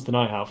more films than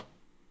I have.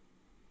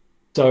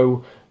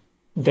 So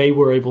they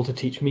were able to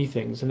teach me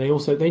things, and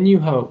they knew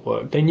how it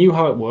worked. They knew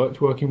how it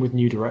worked working with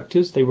new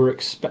directors.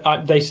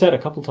 They said a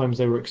couple of times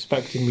they were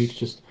expecting me to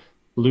just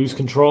lose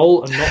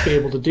control and not be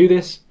able to do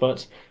this,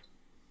 but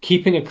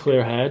keeping a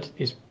clear head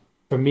is,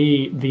 for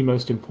me, the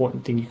most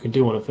important thing you can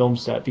do on a film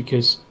set,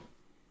 because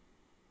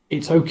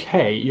it's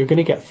okay. You're going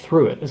to get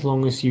through it as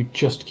long as you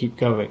just keep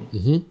going.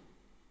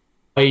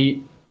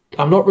 Mm-hmm.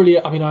 I'm not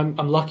really. I mean,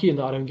 I'm lucky in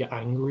that I don't get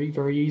angry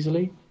very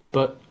easily.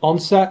 But on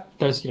set,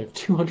 there's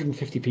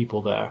 250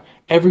 people there.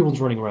 Everyone's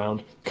running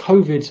around.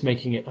 COVID's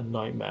making it a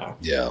nightmare.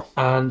 Yeah.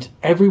 And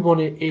everyone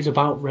is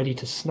about ready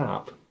to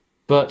snap.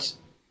 But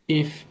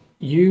if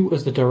you,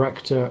 as the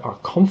director, are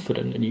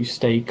confident and you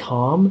stay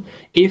calm,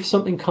 if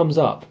something comes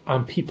up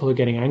and people are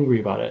getting angry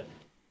about it,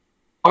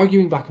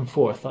 arguing back and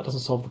forth, that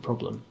doesn't solve the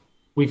problem.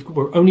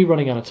 We're only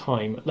running out of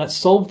time. Let's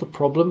solve the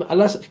problem, and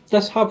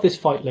let's have this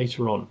fight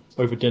later on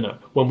over dinner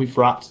when we've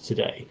wrapped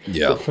today.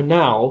 Yeah. But for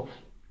now,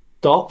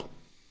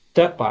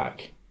 step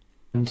back,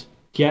 and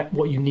get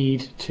what you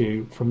need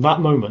to from that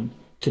moment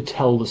to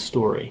tell the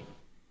story.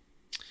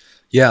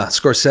 Yeah,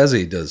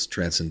 Scorsese does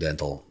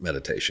transcendental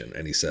meditation,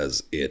 and he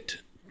says it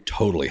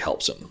totally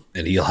helps him.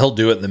 And he'll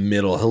do it in the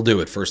middle. He'll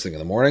do it first thing in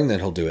the morning, then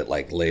he'll do it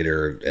like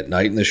later at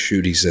night in the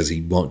shoot. He says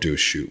he won't do a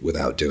shoot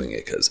without doing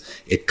it because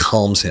it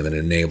calms him and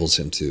enables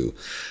him to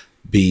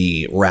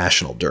be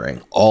rational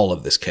during all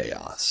of this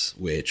chaos,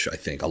 which I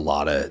think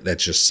that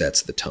just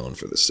sets the tone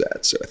for the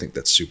set. So I think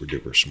that's super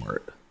duper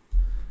smart.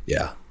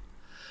 Yeah.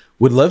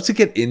 Would love to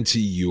get into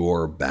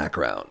your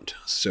background.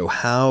 So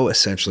how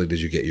essentially did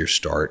you get your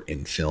start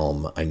in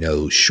film? I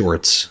know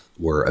shorts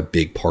were a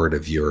big part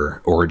of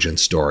your origin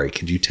story.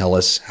 Could you tell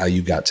us how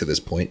you got to this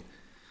point?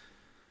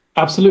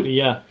 Absolutely,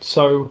 yeah.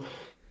 So,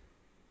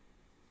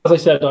 as I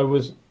said, I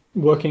was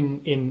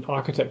working in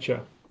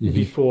architecture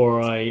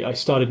before I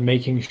started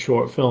making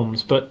short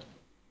films. But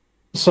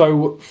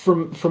so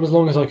from as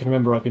long as I can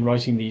remember, I've been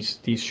writing these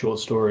short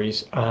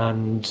stories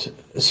and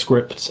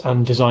scripts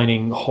and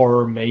designing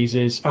horror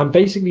mazes and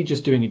basically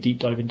just doing a deep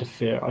dive into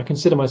fear. I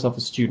consider myself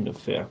a student of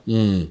fear.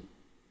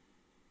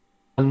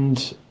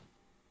 And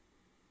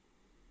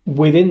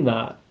within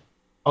that,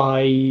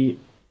 I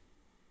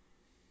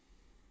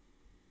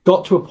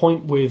got to a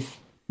point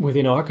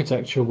within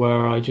architecture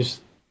where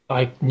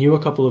I knew a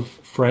couple of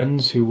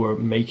friends who were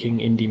making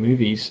indie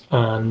movies,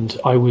 and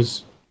I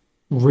was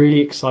really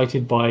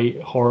excited by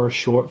horror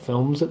short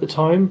films at the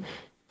time.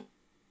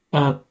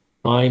 And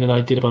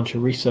I did a bunch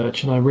of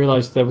research, and I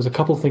realized there was a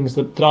couple of things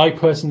that I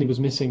personally was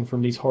missing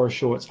from these horror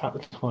shorts at the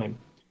time.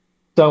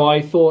 So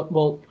I thought,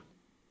 well,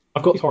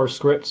 I've got these horror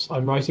scripts,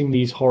 I'm writing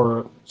these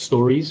horror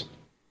stories,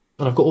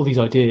 and I've got all these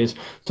ideas.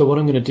 So what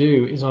I'm going to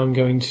do is I'm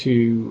going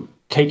to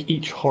take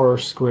each horror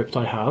script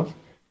I have,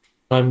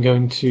 I'm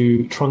going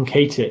to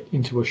truncate it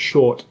into a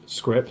short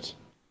script.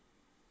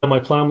 And my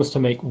plan was to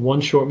make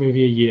one short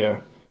movie a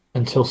year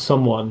until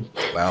someone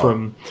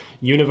from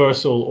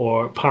Universal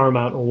or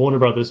Paramount or Warner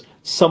Brothers,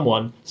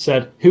 someone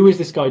said, who is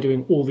this guy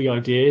doing all the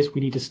ideas?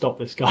 We need to stop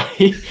this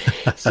guy.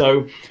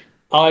 So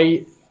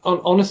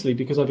honestly,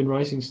 because I've been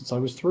writing since I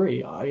was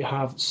 3, I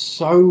have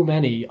so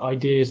many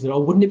ideas that,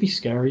 wouldn't it be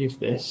scary if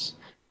this?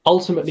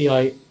 Ultimately,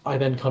 I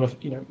then kind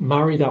of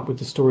marry that with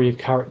the story of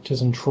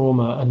characters and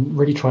trauma and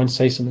really try and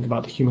say something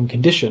about the human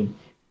condition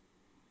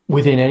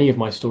within any of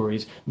my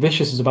stories.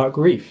 Vicious is about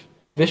grief.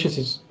 Vicious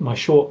is my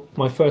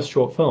first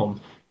short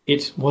film.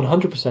 It's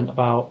 100%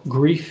 about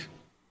grief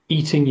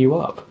eating you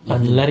up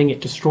and letting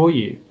it destroy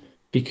you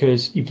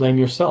because you blame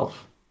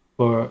yourself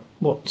for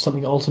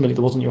something ultimately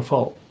that wasn't your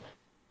fault.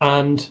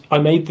 And I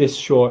made this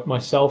short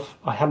myself.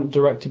 I hadn't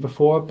directed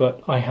before,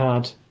 but I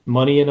had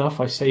money enough.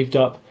 I saved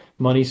up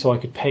money so I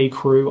could pay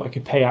crew, I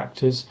could pay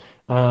actors,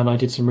 and I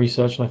did some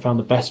research and I found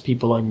the best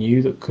people I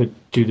knew that could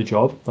do the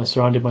job. I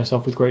surrounded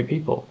myself with great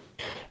people.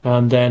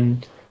 And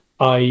then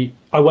I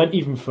went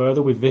even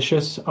further with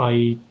Vicious.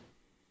 I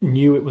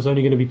knew it was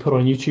only going to be put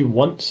on YouTube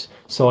once,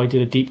 so I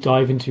did a deep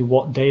dive into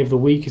what day of the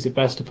week is it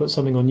best to put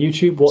something on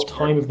YouTube, what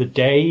time of the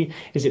day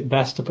is it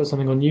best to put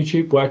something on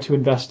YouTube, where to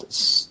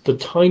invest the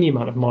tiny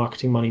amount of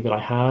marketing money that I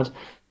had,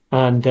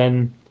 and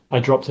then I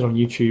dropped it on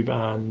YouTube,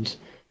 and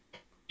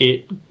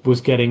it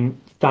was getting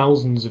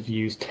thousands of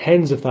views,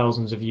 tens of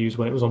thousands of views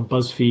when it was on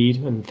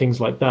BuzzFeed and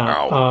things like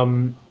that. Wow.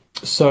 And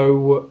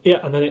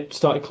then it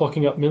started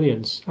clocking up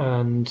millions,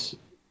 and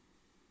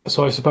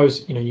so I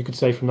suppose you could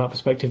say from that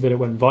perspective that it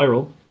went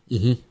viral.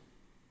 And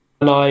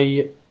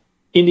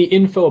in the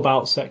info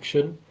about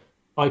section,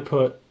 I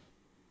put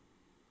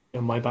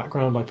my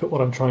background, I put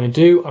what I'm trying to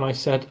do, and I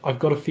said, I've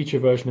got a feature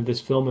version of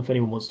this film. If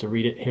anyone wants to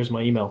read it, here's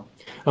my email.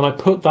 And I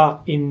put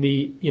that in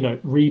the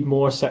read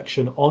more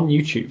section on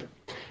YouTube.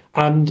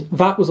 And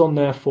that was on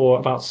there for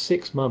about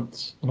 6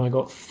 months, and I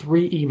got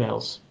 3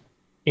 emails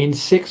in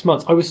 6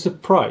 months. I was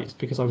surprised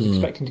because I was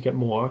expecting to get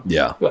more.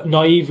 Yeah, but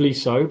naively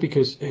so,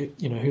 because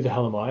who the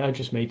hell am I? I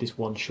just made this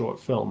one short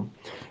film.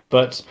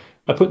 But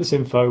I put this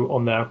info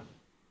on there,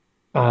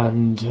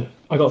 and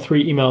I got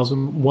 3 emails,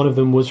 and one of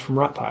them was from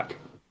Rat Pack.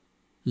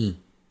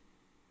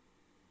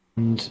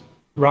 And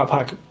Rat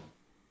Pack,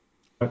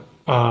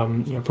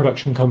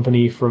 production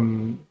company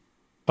from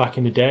back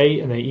in the day,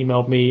 and they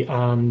emailed me,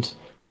 and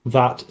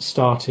that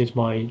started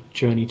my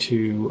journey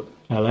to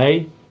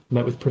LA.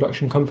 Met with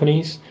production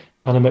companies,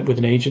 and I met with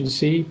an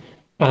agency,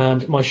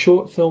 and my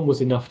short film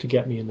was enough to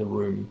get me in the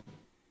room.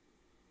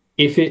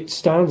 If it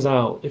stands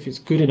out, if it's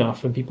good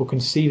enough, and people can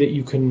see that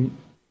you can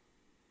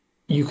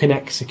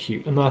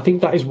execute, and I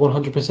think that is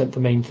 100% the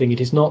main thing.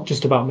 It is not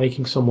just about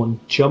making someone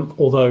jump,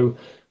 although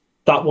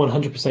that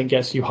 100%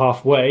 gets you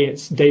halfway.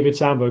 It's David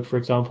Sandberg, for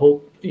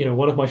example,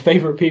 one of my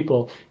favorite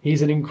people.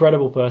 He's an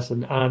incredible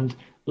person, and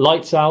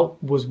Lights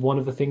Out was one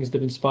of the things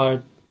that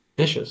inspired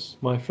Vicious,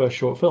 my first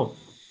short film.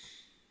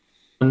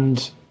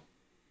 And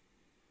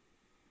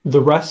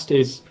the rest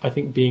is, I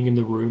think, being in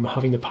the room,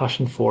 having the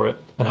passion for it,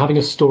 and having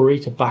a story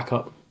to back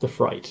up the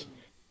fright.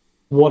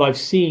 What I've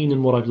seen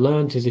and what I've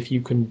learned is if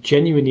you can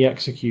genuinely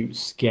execute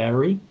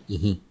scary,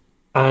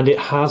 and it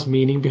has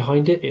meaning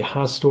behind it, it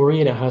has story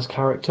and it has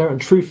character,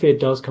 and true fear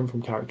does come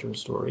from character and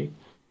story,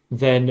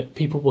 then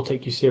people will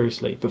take you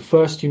seriously. But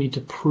first you need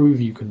to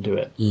prove you can do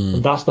it.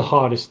 And that's the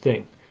hardest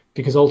thing,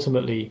 because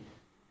ultimately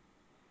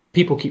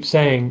people keep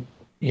saying,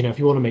 if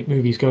you want to make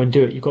movies, go and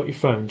do it. You've got your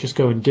phone, just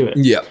go and do it.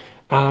 Yeah.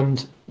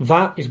 And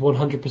that is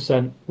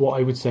 100% what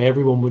I would say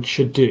everyone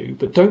should do.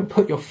 But don't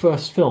put your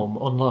first film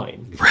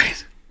online.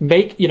 Right.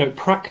 Make,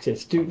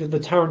 practice, do the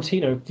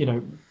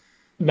Tarantino,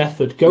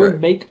 method. Go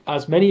and make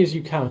as many as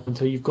you can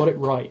until you've got it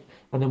right.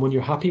 And then when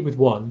you're happy with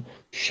one,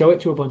 show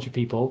it to a bunch of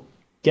people,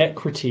 get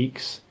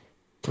critiques,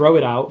 throw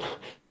it out,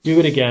 do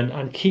it again,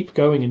 and keep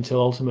going until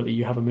ultimately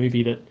you have a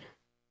movie that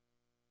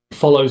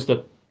follows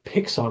the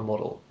Pixar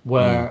model,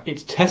 where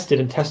it's tested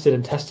and tested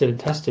and tested and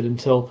tested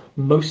until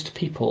most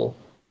people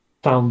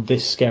found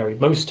this scary.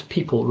 Most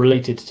people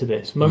related to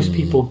this. Most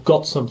people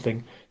got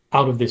something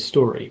out of this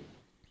story.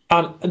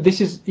 And this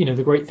is,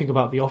 the great thing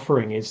about The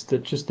Offering is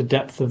that just the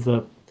depth of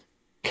the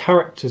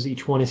characters,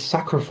 each one is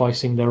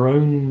sacrificing their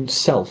own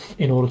self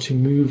in order to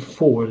move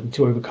forward and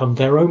to overcome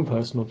their own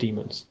personal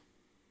demons.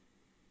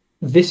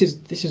 This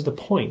is the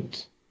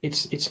point.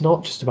 It's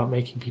not just about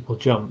making people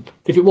jump.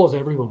 If it was,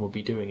 everyone would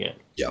be doing it.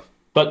 Yeah.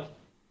 But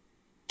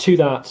to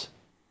that,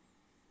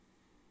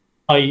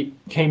 I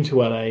came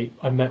to LA,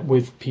 I met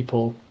with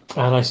people,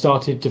 and I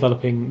started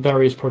developing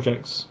various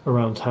projects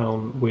around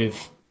town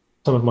with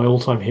some of my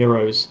all-time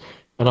heroes.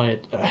 And I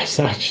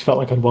just felt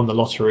like I'd won the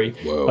lottery.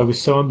 Whoa. I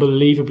was so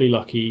unbelievably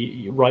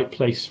lucky, right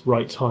place,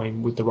 right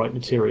time with the right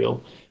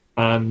material.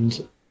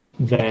 And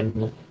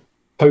then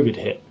COVID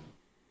hit.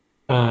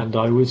 And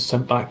I was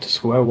sent back to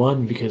square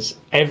one because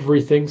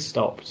everything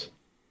stopped.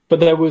 But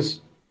there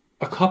was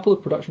a couple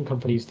of production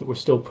companies that were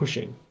still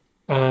pushing.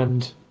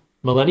 And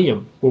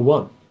Millennium were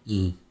one.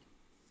 Mm.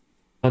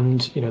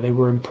 And, they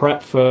were in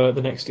prep for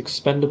the next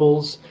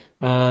Expendables.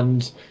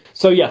 And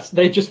so, yes,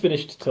 they just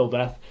finished Till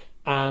Death.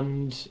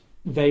 And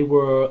they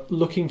were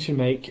looking to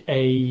make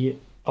a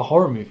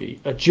horror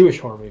movie, a Jewish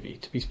horror movie,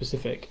 to be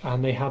specific.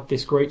 And they had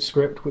this great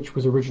script, which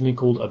was originally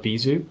called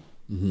Abyzou.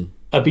 Mm-hmm.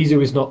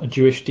 Abyzou is not a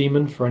Jewish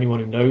demon, for anyone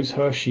who knows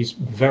her. She's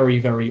very,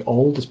 very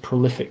old, this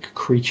prolific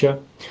creature.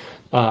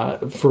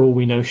 For all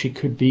we know, she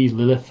could be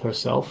Lilith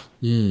herself.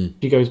 Mm.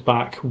 She goes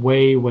back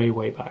way, way,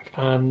 way back.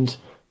 And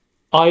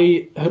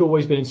I had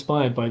always been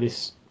inspired by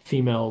this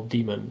female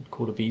demon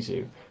called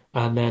Abyzou.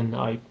 And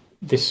then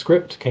this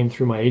script came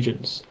through my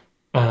agents.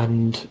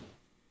 And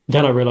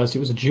then I realized it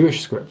was a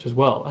Jewish script as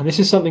well. And this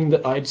is something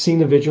that I'd seen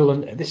the Vigil,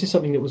 and this is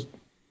something that was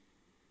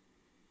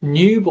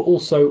new but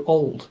also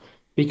old,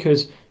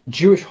 because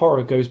Jewish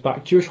horror goes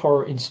back. Jewish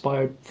horror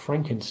inspired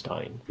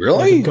Frankenstein.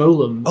 Really? The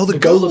Golem. Oh, the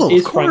Golem,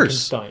 is of course.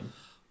 Frankenstein.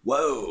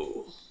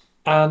 Whoa.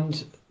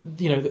 And,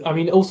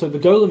 also the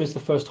Golem is the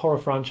first horror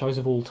franchise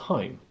of all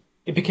time.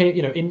 It became,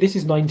 this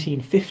is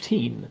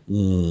 1915.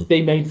 Mm.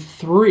 They made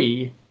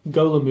 3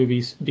 Golem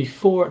movies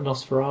before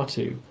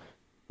Nosferatu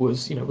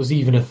was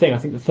even a thing. I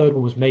think the third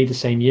one was made the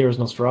same year as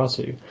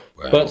Nosferatu.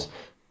 Wow. But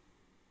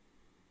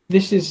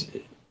this is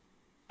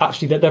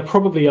actually that there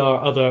probably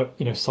are other,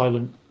 the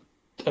silent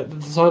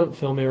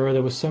film era.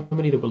 There were so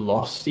many that were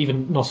lost.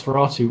 Even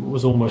Nosferatu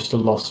was almost a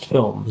lost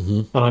film.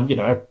 Mm-hmm. And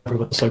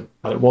everyone's so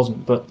glad it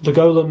wasn't. But the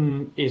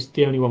Golem is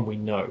the only one we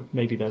know.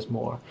 Maybe there's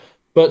more.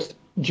 But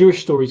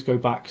Jewish stories go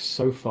back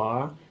so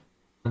far,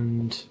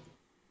 and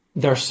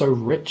they're so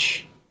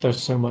rich.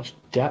 There's so much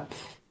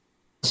depth.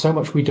 So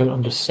much we don't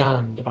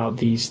understand about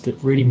these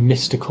really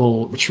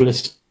mystical,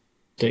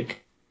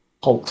 ritualistic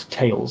cult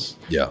tales.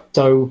 Yeah.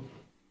 So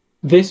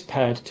this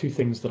paired 2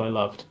 things that I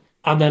loved.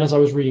 And then as I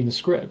was reading the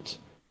script,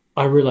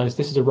 I realized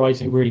this is a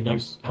writer who really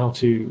knows how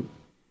to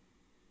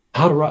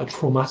write a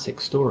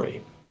traumatic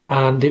story.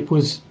 And it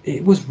was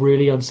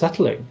really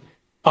unsettling.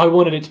 I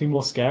wanted it to be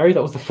more scary.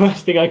 That was the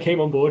first thing I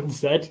came on board and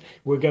said,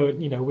 we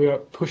are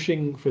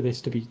pushing for this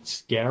to be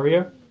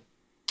scarier.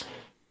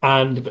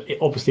 And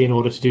obviously, in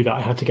order to do that, I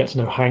had to get to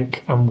know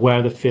Hank and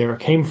where the fear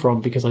came from,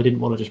 because I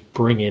didn't want to just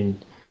bring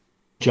in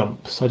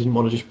jumps. I didn't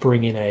want to just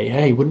bring in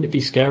hey, wouldn't it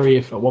be scary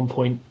if at one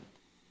point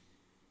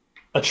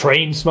a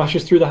train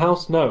smashes through the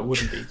house? No, it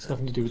wouldn't be. It's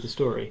nothing to do with the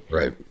story.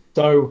 Right.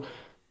 So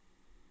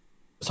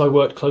I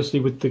worked closely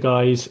with the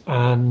guys,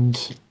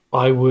 and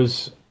we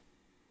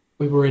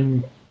were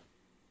in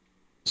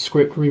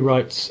script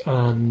rewrites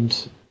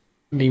and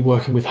me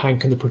working with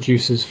Hank and the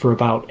producers for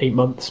about 8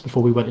 months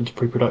before we went into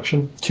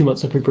pre-production, 2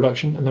 months of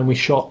pre-production, and then we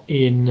shot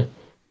in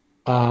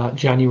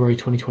January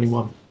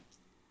 2021.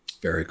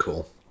 Very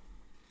cool.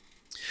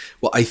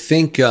 Well, I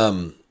think,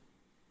 and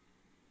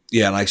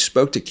I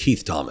spoke to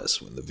Keith Thomas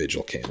when The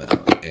Vigil came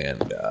out,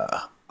 and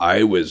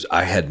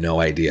I had no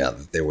idea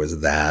that there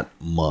was that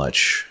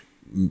much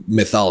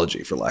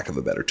mythology, for lack of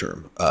a better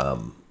term,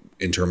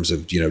 in terms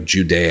of,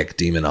 Judaic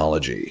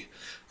demonology,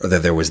 or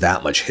that there was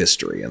that much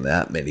history and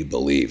that many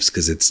beliefs,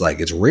 because it's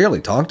rarely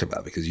talked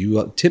about, because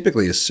you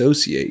typically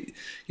associate,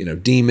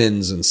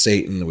 demons and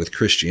Satan with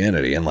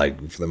Christianity. And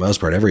for the most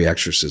part, every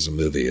exorcism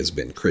movie has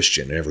been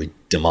Christian. Every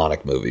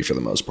demonic movie for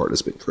the most part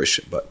has been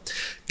Christian. But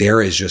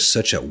there is just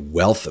such a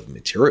wealth of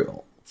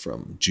material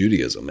from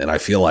Judaism. And I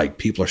feel like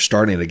people are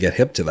starting to get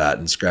hip to that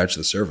and scratch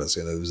the surface.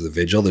 There's The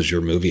Vigil, there's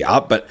your movie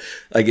out, but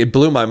it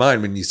blew my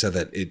mind when you said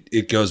that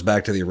it goes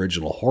back to the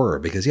original horror,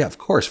 because of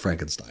course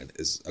Frankenstein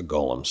is a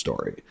golem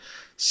story.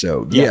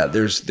 So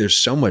there's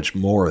so much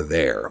more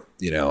there,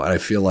 and I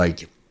feel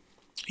like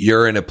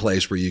you're in a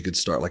place where you could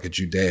start a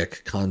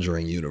Judaic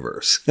conjuring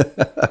universe.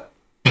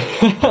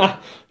 That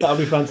would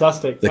be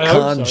fantastic. The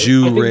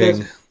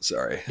Conjuring. So.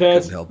 Sorry, I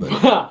couldn't help it.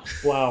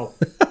 Wow.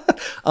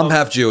 I'm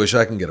half Jewish.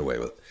 I can get away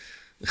with it.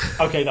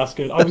 Okay, that's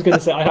good. I was going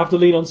to say I have to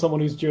lean on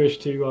someone who's Jewish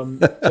to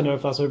know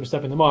if that's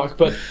overstepping the mark.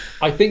 But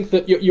I think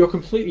that you're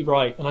completely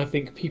right, and I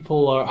think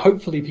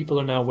hopefully people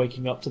are now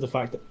waking up to the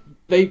fact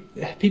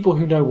that people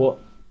who know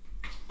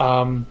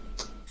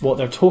what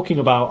they're talking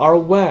about are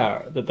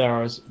aware that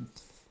there is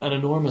an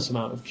enormous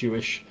amount of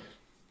Jewish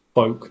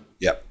folk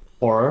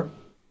horror,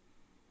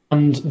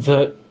 and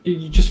that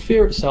just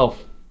fear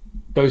itself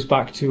goes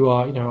back to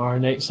our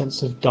innate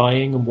sense of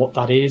dying and what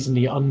that is and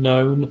the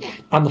unknown,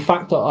 and the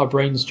fact that our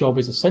brain's job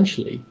is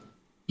essentially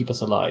keep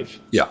us alive.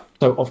 Yeah.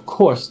 So of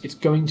course it's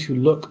going to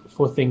look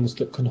for things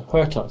that can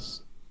hurt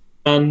us,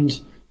 and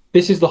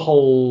this is the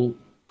whole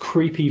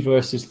creepy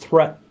versus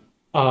threat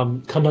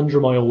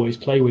conundrum I always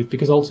play with,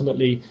 because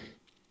ultimately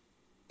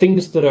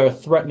things that are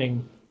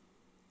threatening,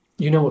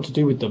 you know what to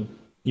do with them.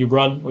 You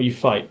run or you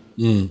fight.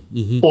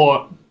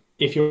 Or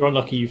if you're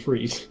unlucky, you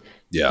freeze.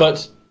 Yeah.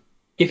 But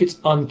if it's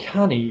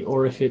uncanny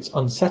or if it's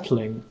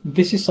unsettling,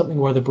 this is something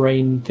where the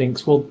brain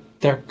thinks, well,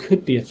 there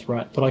could be a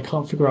threat, but I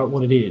can't figure out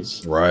what it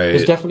is. Right.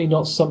 There's definitely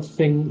not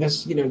something,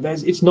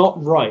 it's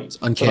not right. It's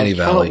uncanny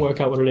valley. I cannot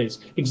work out what it is.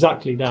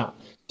 Exactly that.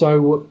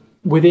 So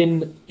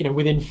within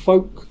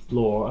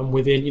folklore and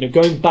within,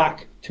 going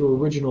back to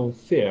original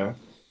fear,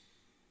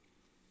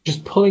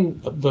 just pulling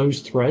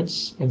those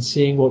threads and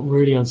seeing what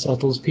really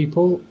unsettles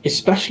people,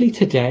 especially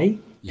today,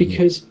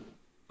 because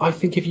I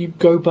think if you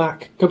go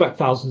back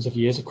thousands of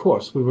years, of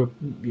course, we were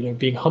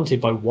being hunted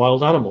by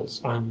wild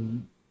animals.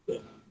 And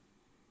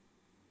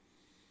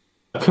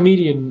a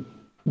comedian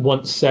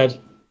once said,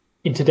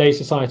 in today's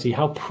society,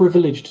 how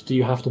privileged do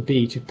you have to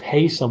be to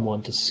pay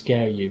someone to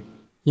scare you?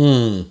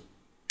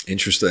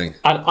 Interesting.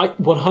 And I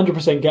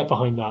 100% get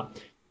behind that,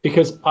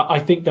 because I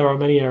think there are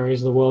many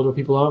areas of the world where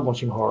people aren't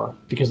watching horror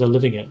because they're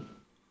living it.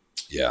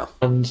 Yeah.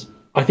 And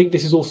I think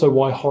this is also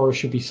why horror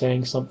should be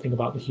saying something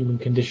about the human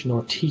condition,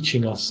 or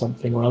teaching us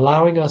something, or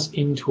allowing us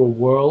into a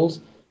world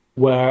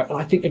where, and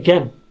I think,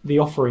 again, The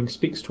Offering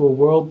speaks to a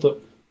world that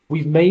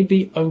we've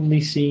maybe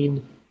only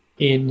seen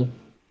in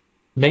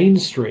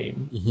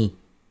mainstream,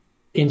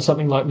 in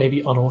something like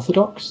maybe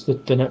Unorthodox, the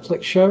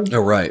Netflix show. Oh,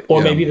 right.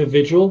 Or maybe The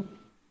Vigil.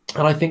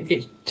 And I think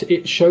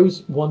it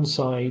shows one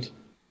side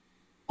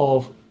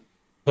of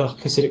the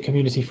Hasidic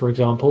community, for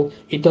example.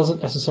 It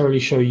doesn't necessarily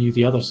show you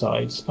the other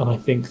sides. And I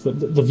think that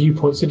the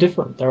viewpoints are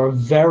different. There are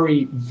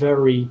very,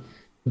 very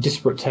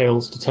disparate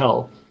tales to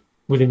tell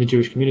within the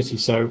Jewish community.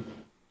 So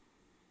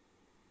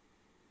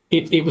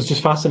it was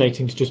just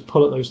fascinating to just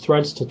pull at those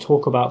threads, to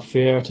talk about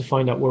fear, to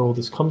find out where all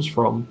this comes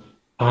from.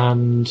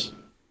 And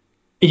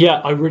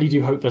yeah, I really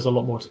do hope there's a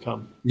lot more to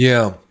come.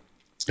 Yeah.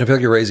 I feel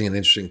like you're raising an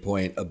interesting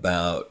point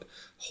about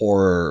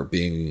horror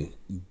being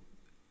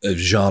a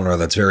genre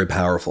that's very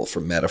powerful for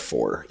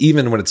metaphor,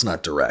 even when it's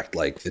not direct.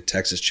 Like the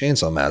Texas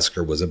Chainsaw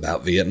Massacre was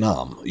about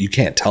Vietnam. You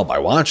can't tell by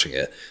watching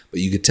it, but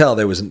you could tell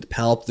there was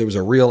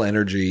a real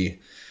energy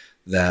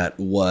that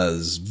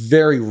was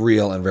very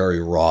real and very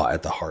raw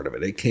at the heart of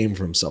it. It came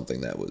from something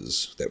that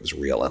was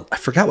real. And I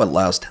forgot what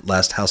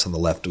Last House on the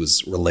Left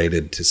was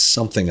related to,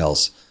 something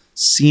else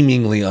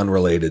seemingly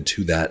unrelated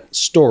to that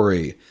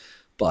story.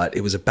 But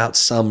it was about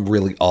some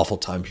really awful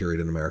time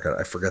period in America.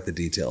 I forgot the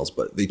details,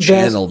 but they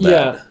channeled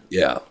that.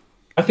 Yeah.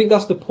 I think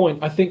that's the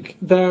point. I think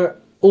they're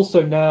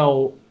also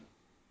now,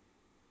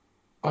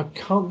 I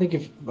can't think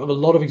of a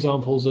lot of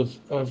examples of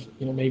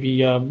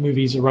maybe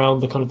movies around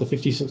the kind of the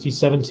 50s, 60s,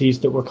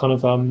 70s that were kind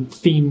of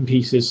theme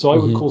pieces. So I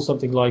would call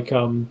something like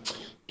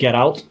Get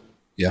Out.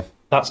 Yeah.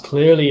 That's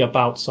clearly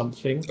about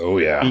something. Oh,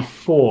 yeah.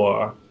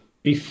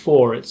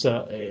 Before it's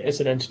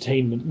an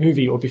entertainment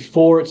movie, or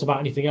before it's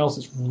about anything else.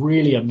 It's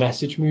really a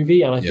message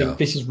movie, and I think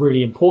this is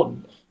really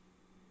important.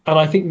 And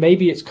I think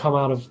maybe it's come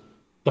out of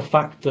the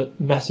fact that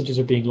messages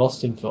are being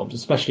lost in films,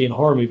 especially in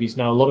horror movies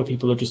now. A lot of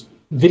people are just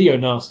video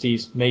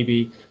nasties.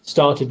 Maybe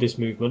started this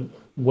movement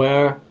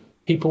where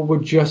people were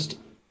just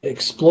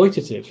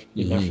exploitative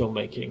in their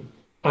filmmaking,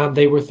 and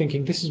they were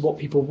thinking this is what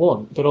people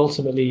want, but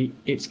ultimately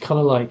it's kind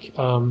of like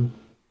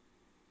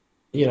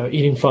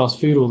eating fast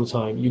food all the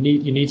time. You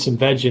need some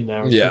veg in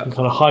there. If you can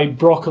kind of hide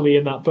broccoli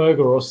in that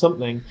burger or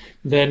something,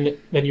 then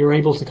you're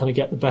able to kind of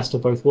get the best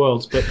of both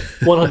worlds. But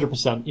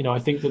 100%, I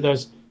think that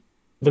there's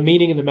the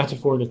meaning and the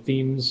metaphor and the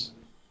themes.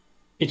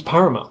 It's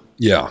paramount.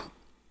 Yeah.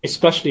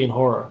 Especially in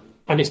horror.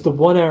 And it's the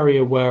one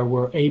area where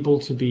we're able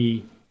to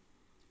be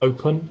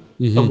open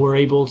and we're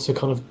able to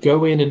kind of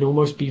go in and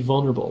almost be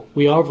vulnerable.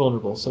 We are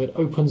vulnerable. So it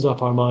opens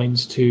up our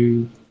minds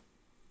to,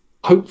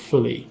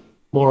 hopefully,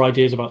 more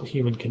ideas about the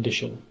human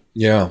condition.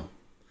 Yeah.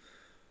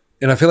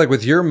 And I feel like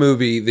with your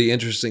movie, the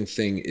interesting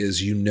thing is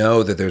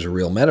that there's a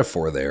real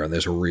metaphor there, and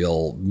there's a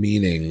real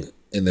meaning,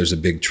 and there's a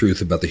big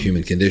truth about the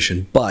human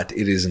condition, but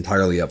it is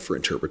entirely up for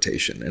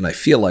interpretation. And I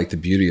feel like the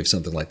beauty of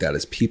something like that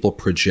is people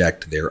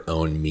project their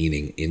own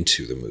meaning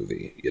into the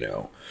movie,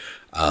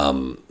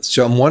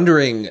 So I'm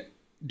wondering,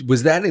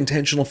 was that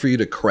intentional for you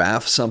to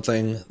craft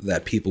something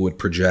that people would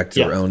project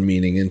their own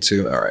meaning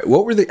into? All right.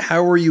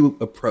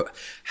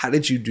 How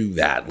did you do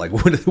that? Like,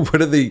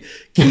 what are the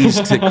keys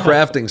to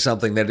crafting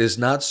something that is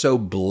not so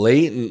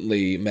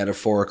blatantly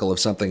metaphorical of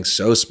something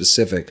so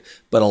specific,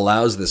 but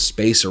allows the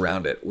space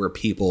around it where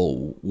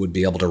people would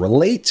be able to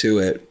relate to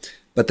it,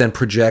 but then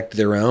project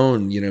their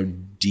own,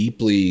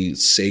 deeply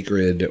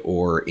sacred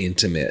or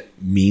intimate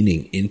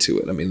meaning into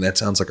it? I mean, that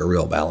sounds like a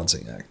real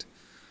balancing act.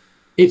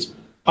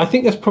 I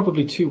think there's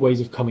probably two ways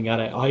of coming at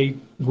it. I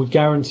would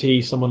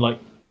guarantee someone like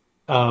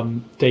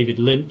David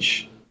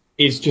Lynch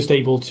is just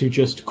able to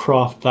just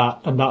craft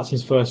that, and that's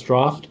his first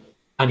draft,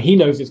 and he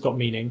knows it's got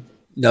meaning.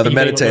 Now the He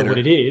may not know meditator. what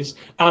it is,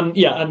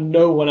 and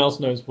no one else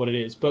knows what it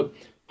is. But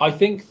I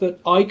think that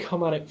I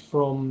come at it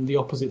from the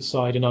opposite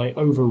side, and I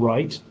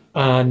overwrite,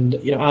 and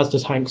as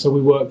does Hank. So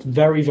we worked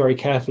very, very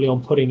carefully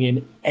on putting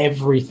in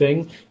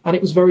everything, and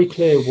it was very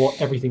clear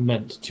what everything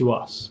meant to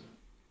us,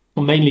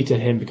 well, mainly to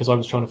him because I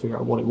was trying to figure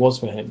out what it was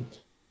for him.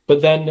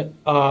 But then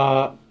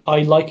I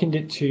likened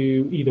it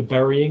to either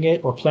burying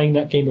it or playing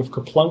that game of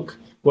Kaplunk,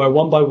 where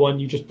one by one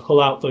you just pull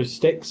out those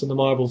sticks and the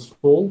marbles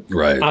fall.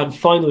 Right. And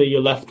finally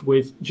you're left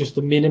with just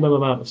the minimum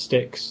amount of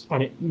sticks.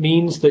 And it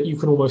means that you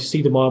can almost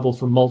see the marble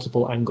from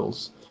multiple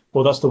angles.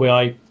 Well, that's the way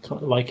I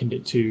kind of likened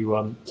it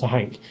to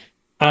Hank.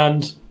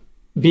 And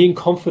being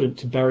confident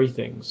to bury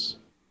things.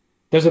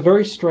 There's a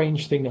very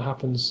strange thing that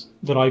happens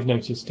that I've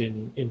noticed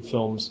in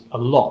films a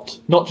lot,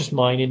 not just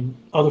mine, in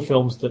other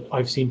films that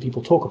I've seen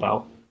people talk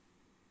about,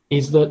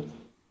 is that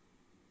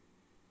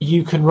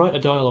you can write a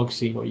dialogue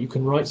scene or you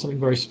can write something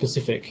very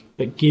specific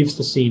that gives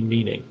the scene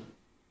meaning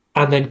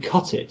and then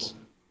cut it.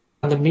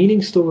 And the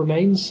meaning still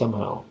remains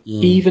somehow,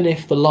 even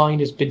if the line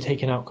has been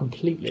taken out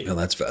completely. Oh,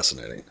 that's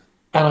fascinating.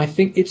 And I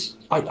think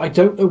I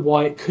don't know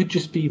why. It could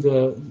just be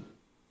the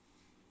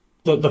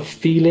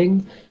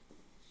feeling.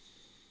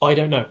 I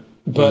don't know.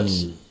 But,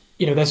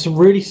 there's some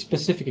really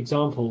specific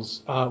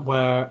examples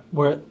where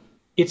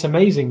it's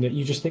amazing that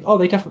you just think, oh,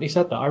 they definitely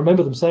said that. I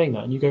remember them saying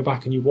that. And you go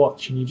back and you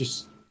watch and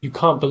you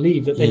can't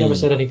believe that they never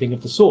said anything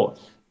of the sort.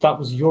 That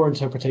was your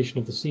interpretation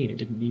of the scene. It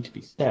didn't need to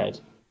be said.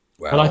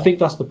 Wow. And I think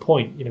that's the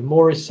point.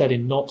 More is said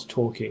in not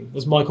talking.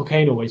 As Michael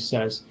Caine always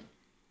says,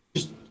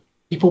 just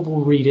people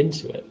will read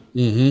into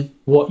it.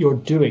 What you're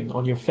doing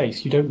on your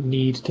face. You don't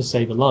need to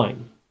say the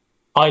line.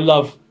 I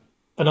love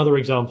another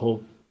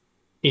example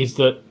is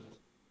that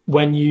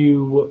when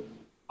you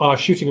are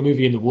shooting a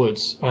movie in the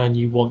woods and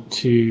you want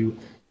to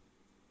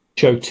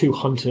show two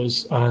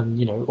hunters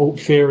and, all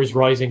fear is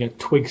rising, a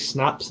twig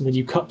snaps, and then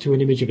you cut to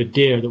an image of a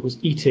deer that was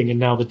eating and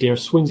now the deer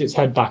swings its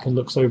head back and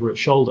looks over its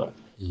shoulder.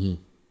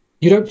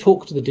 You don't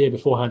talk to the deer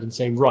beforehand and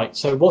say, right,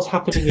 so what's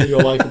happening in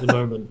your life at the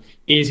moment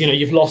is,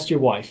 you've lost your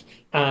wife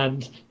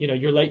and,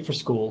 you're late for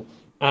school.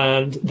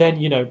 And then,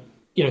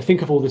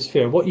 think of all this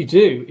fear. What you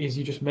do is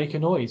you just make a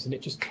noise and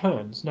it just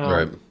turns.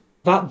 Now,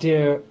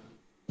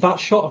 that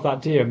shot of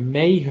that deer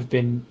may have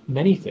been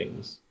many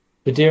things.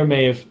 The deer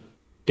may have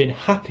been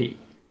happy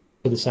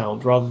to the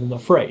sound rather than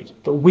afraid.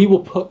 But we will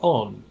put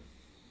on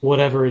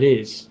whatever it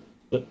is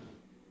that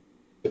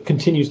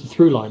continues the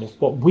through line of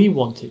what we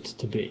want it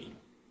to be.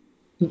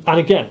 And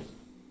again,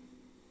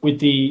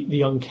 with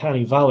the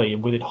uncanny valley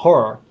and within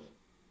horror,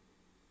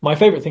 my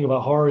favorite thing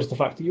about horror is the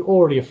fact that you're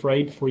already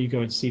afraid before you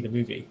go and see the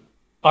movie.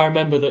 I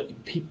remember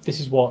that this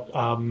is what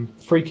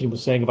Friedkin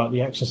was saying about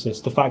The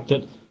Exorcist, the fact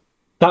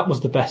that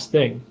was the best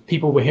thing.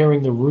 People were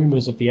hearing the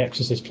rumors of The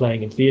Exorcist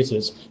playing in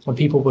theaters, and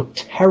people were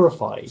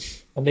terrified,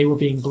 and they were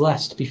being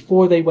blessed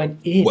before they went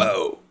in.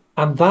 Whoa!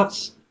 And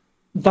that's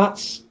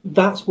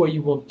where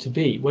you want to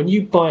be. When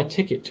you buy a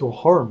ticket to a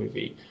horror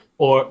movie,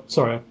 or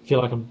sorry, I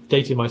feel like I'm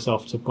dating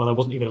myself to when I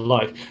wasn't even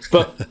alive.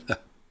 But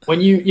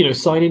when you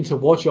sign in to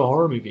watch a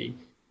horror movie,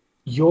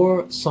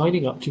 you're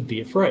signing up to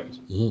be afraid.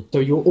 So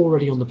you're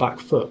already on the back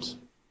foot.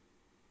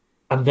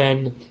 And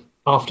then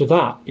after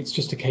that, it's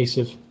just a case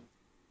of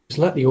just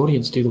let the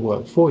audience do the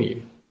work for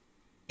you.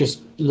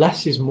 Just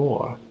less is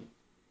more.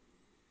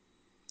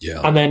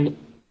 Yeah. And then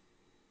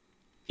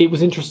it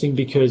was interesting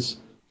because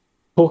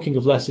talking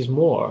of less is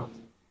more,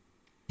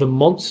 the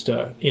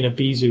monster in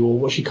Abyzou, or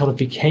what she kind of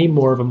became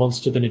more of a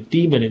monster than a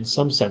demon in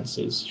some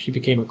senses, she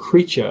became a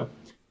creature.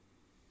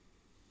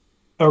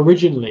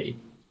 Originally,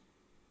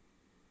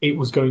 it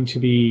was going to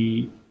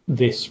be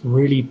this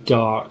really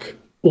dark,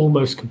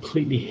 almost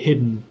completely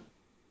hidden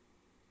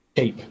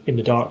shape in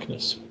the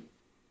darkness.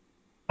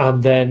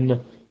 And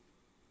then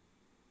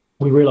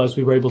we realized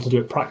we were able to do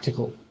it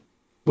practical,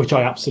 which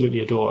I absolutely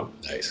adore.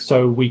 Nice.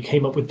 So we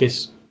came up with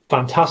this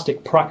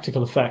fantastic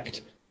practical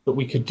effect that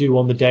we could do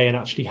on the day and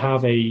actually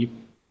have a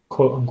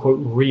quote-unquote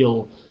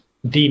real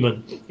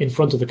demon in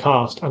front of the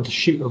cast and to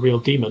shoot a real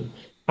demon.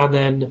 And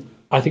then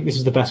I think this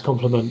is the best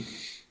compliment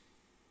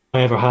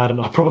I ever had, and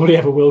I probably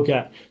ever will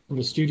get from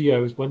the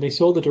studios. When they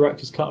saw the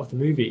director's cut of the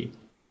movie,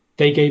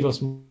 they gave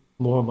us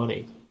more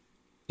money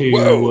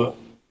to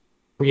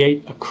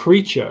create a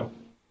creature,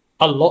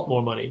 a lot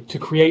more money, to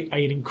create an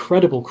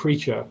incredible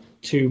creature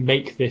to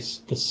make this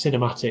the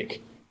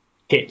cinematic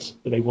hit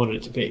that they wanted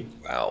it to be.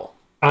 Wow.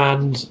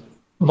 And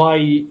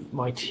my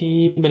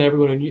team and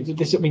everyone knew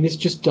this. I mean, this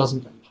just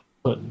doesn't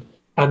happen.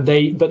 And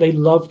they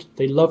loved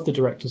the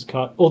director's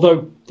cut.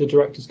 Although the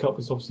director's cut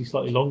was obviously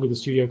slightly longer, the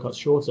studio cut's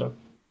shorter.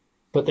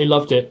 But they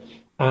loved it,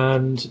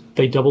 and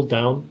they doubled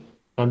down,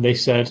 and they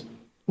said,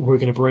 "We're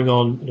going to bring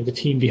on the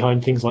team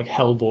behind things like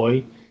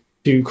Hellboy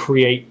to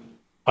create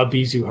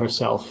Abyzou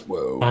herself."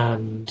 Whoa.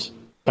 And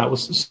that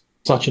was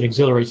such an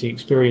exhilarating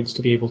experience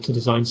to be able to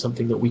design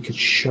something that we could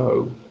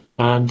show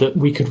and that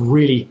we could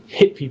really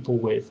hit people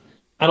with.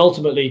 And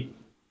ultimately,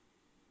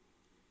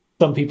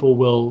 some people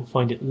will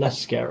find it less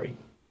scary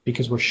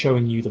because we're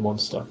showing you the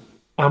monster.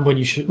 And when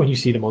you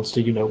see the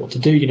monster, you know what to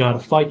do. You know how to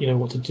fight. You know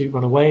what to do,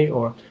 run away,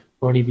 or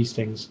any of these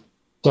things.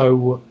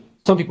 So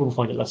some people will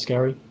find it less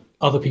scary.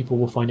 Other people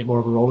will find it more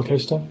of a roller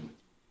coaster.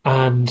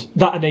 And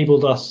that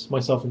enabled us,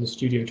 myself and the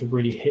studio, to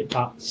really hit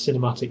that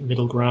cinematic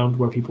middle ground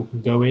where people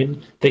can go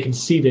in. They can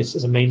see this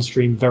as a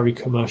mainstream, very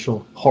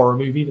commercial horror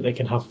movie that they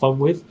can have fun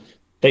with.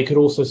 They could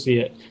also see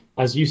it,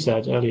 as you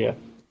said earlier,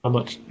 a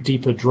much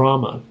deeper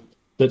drama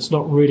that's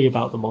not really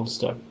about the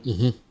monster.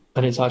 Mm-hmm.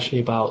 And it's actually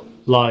about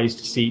lies,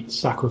 deceit,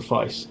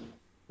 sacrifice,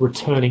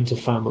 returning to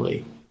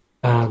family,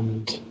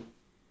 and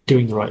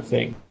doing the right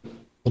thing,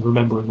 and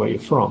remembering where you're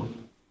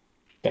from.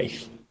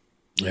 Faith.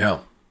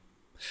 Yeah.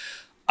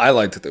 I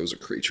liked that there was a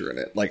creature in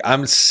it. Like,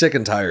 I'm sick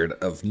and tired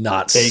of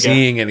not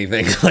seeing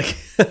anything. Like,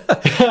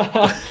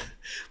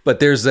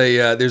 but there's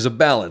a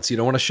balance. You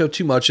don't want to show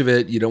too much of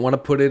it. You don't want to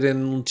put it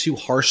in too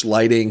harsh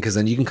lighting, because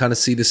then you can kind of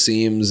see the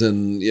seams.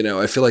 And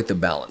I feel like the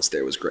balance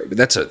there was great. But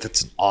that's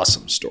an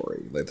awesome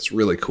story. Like, it's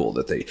really cool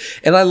that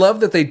and I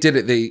love that they did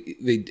it.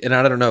 They and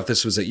I don't know if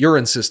this was at your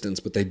insistence,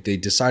 but they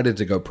decided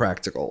to go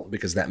practical,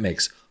 because that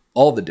makes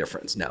all the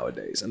difference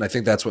nowadays. And I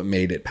think that's what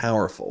made it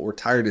powerful. We're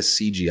tired of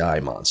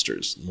CGI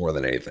monsters more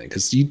than anything,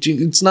 because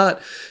it's not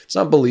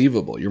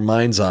believable. Your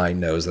mind's eye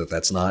knows that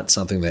that's not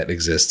something that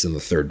exists in the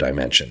third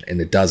dimension,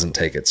 and it doesn't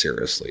take it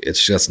seriously.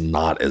 It's just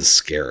not as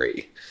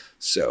scary.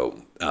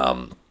 So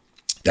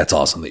that's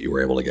awesome that you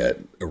were able to get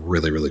a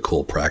really, really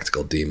cool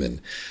practical demon.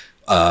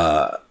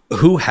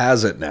 Who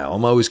has it now?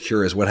 I'm always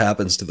curious what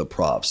happens to the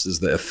props.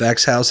 Does the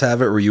effects house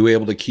have it? Were you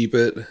able to keep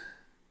it?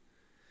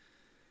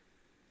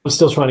 I'm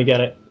still trying to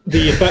get it.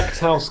 The effects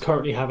house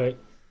currently have it,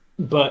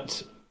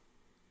 but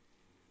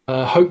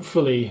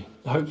hopefully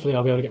I'll be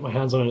able to get my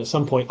hands on it at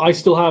some point. I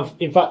still have,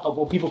 in fact,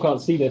 well, people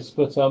can't see this,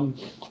 but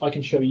I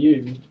can show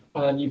you,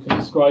 and you can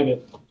describe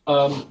it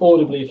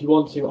audibly if you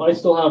want to. I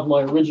still have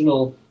my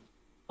original.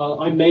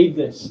 I made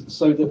this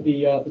so that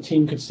the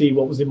team could see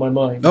what was in my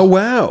mind. Oh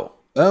wow!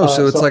 Oh,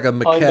 so it's like a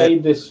maquette. I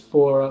made this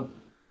for.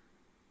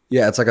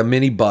 Yeah, it's like a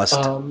mini bust.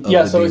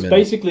 Yeah, so it's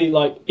basically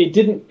like it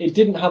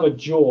didn't have a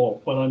jaw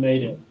when I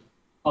made it.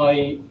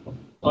 I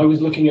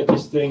was looking at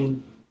this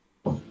thing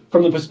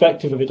from the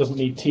perspective of it doesn't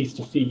need teeth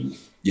to feed.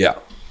 Yeah.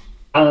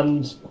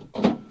 And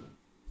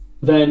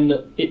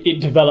then it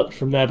developed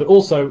from there. But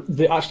also,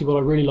 actually what I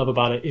really love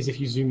about it is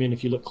if you zoom in,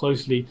 if you look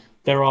closely,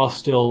 there are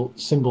still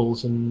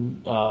symbols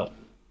and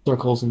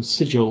circles and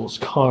sigils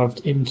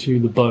carved into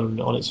the bone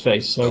on its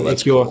face. So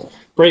if you're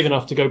brave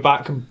enough to go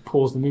back and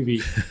pause the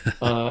movie,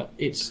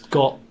 it's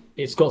got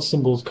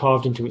symbols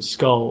carved into its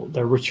skull.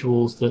 They're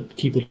rituals that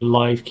keep it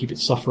alive, keep it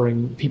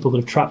suffering. People that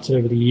have trapped it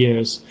over the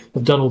years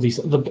have done all these.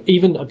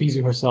 Even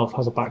Abyzou herself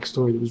has a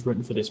backstory that was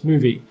written for this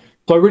movie.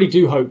 So I really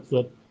do hope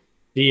that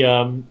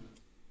the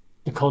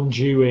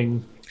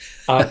conjuring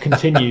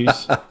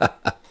continues,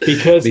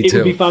 because it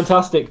would be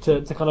fantastic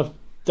to kind of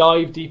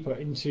dive deeper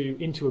into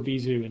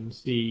Abyzou and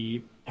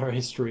see her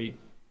history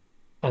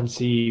and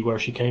see where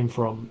she came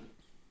from,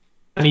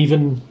 and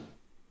even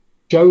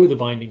show the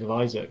binding of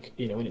Isaac,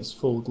 in its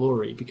full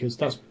glory, because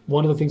that's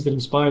one of the things that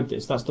inspired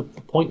this. That's the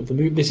point of the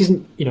movie. This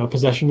isn't, a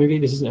possession movie.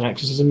 This isn't an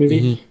exorcism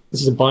movie. Mm-hmm.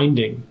 This is a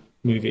binding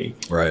movie,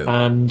 right?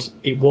 And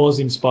it was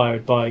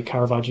inspired by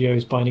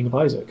Caravaggio's Binding of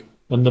Isaac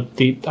and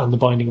the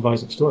Binding of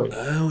Isaac story.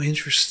 Oh,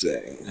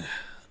 interesting.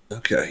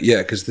 Okay,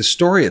 yeah, because the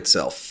story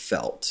itself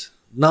felt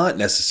not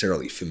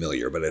necessarily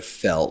familiar, but it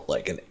felt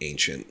like an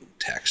ancient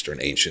text or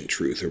an ancient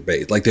truth, or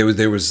base. Like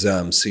there was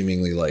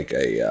seemingly like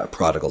a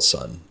prodigal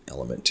son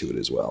element to it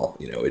as well.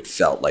 It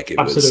felt like it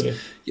Absolutely.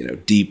 Was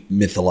deep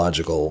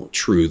mythological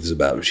truths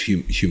about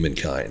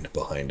humankind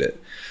behind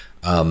it.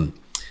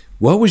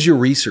 What was your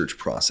research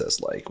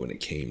process like when it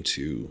came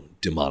to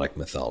demonic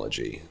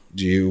mythology?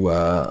 Do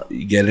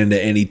you get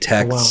into any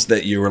texts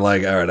that you were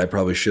like, all right, I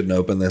probably shouldn't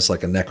open this,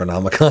 like a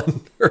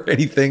Necronomicon or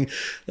anything?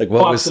 Like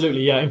what was?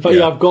 Absolutely, yeah. In fact,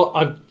 I've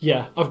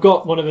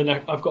got one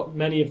of I've got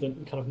many of the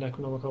kind of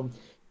Necronomicon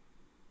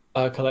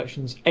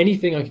collections.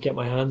 Anything I could get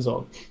my hands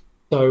on.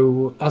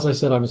 So, as I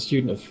said, I'm a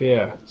student of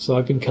fear. So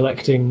I've been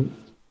collecting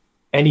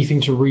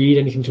anything to read,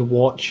 anything to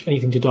watch,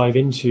 anything to dive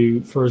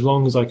into for as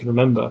long as I can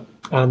remember.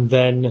 And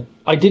then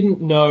I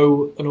didn't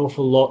know an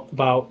awful lot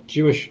about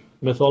Jewish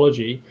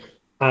mythology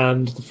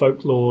and the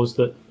folklores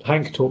that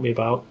Hank taught me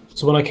about.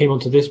 So when I came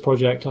onto this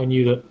project, I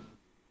knew that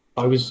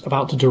I was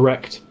about to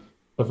direct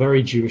a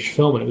very Jewish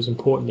film, and it was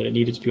important that it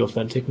needed to be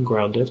authentic and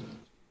grounded.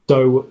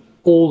 So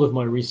all of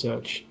my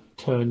research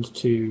turned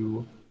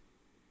to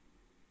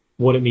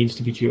what it means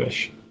to be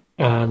Jewish,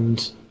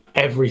 and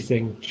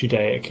everything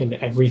Judaic and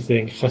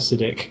everything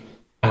Hasidic.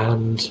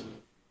 And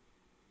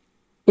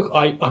look,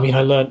 I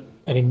learned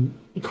an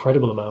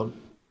incredible amount,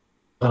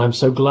 and I'm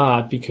so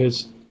glad,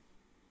 because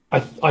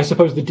I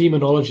suppose the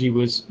demonology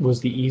was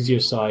the easier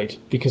side,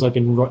 because I've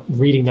been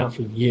reading that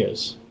for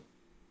years.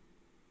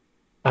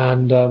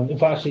 And in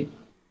fact, actually,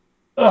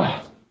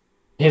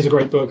 here's a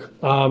great book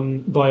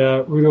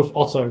by Rudolf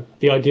Otto,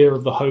 The Idea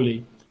of the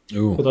Holy.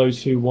 Ooh. For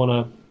those who want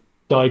to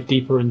dive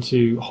deeper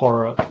into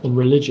horror and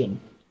religion.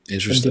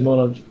 Interesting.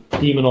 And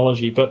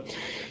demonology. But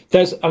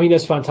there's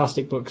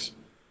fantastic books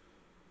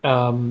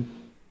out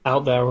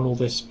there on all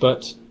this,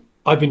 but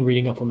I've been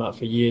reading up on that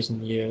for years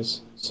and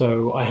years.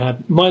 So I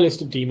had my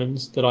list of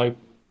demons that I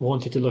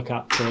wanted to look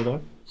at further,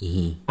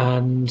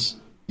 and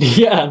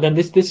yeah, and then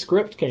this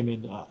script came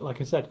in,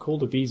 like I said,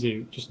 called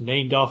Abyzou, just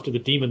named after the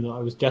demon that I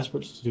was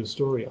desperate to do a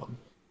story on,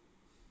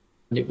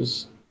 and it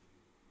was,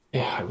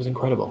 yeah, it was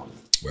incredible.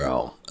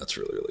 Wow, that's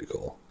really, really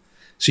cool.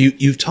 So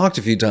you've talked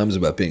a few times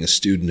about being a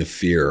student of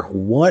fear.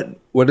 What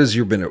has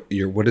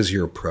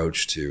your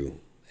approach to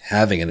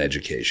having an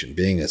education,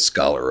 being a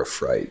scholar of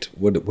fright?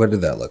 What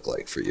did that look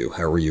like for you?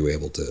 How were you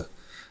able to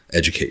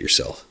educate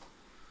yourself?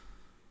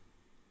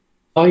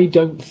 I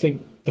don't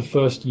think the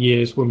first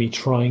years were me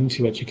trying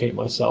to educate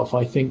myself.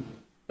 I think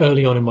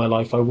early on in my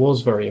life I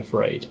was very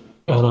afraid,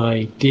 and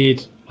I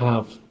did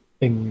have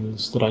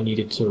things that I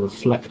needed to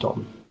reflect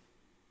on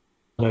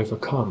and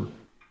overcome.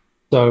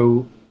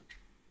 So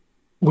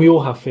we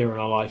all have fear in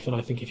our life, and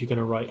I think if you're going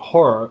to write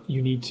horror,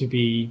 you need to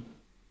be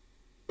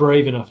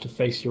brave enough to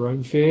face your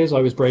own fears.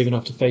 I was brave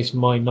enough to face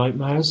my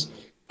nightmares,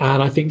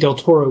 and I think Del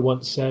Toro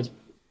once said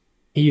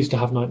he used to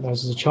have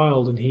nightmares as a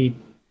child, and he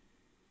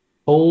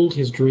told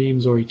his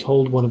dreams, or he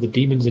told one of the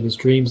demons in his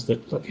dreams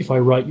that, if I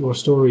write your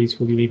stories,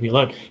 will you leave me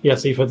alone?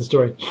 Yes, so you've heard the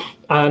story.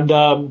 And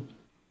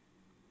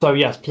so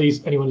yes,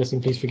 please, anyone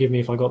listening, please forgive me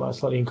if I got that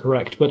slightly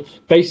incorrect. But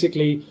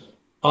basically,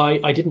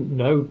 I didn't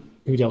know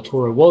who Del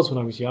Toro was when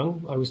I was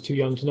young. I was too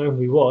young to know who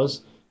he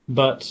was,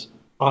 but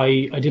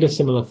I did a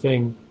similar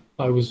thing.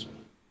 I was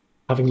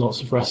having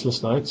lots of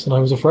restless nights, and I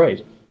was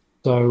afraid.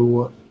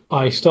 So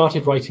I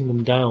started writing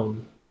them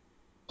down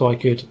so I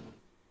could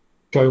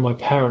show my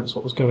parents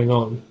what was going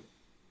on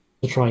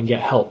to try and get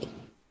help.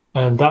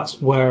 And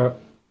that's where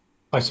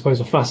I suppose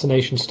a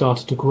fascination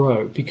started to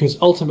grow, because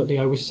ultimately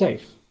I was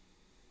safe.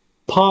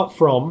 Apart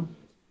from,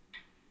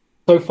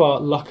 so far,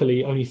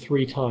 luckily, only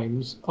 3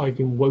 times I've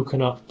been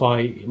woken up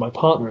by my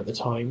partner at the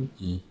time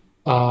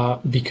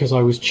because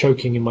I was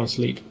choking in my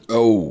sleep.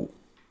 Oh.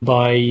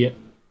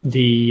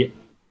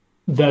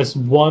 There's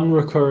one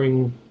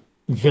recurring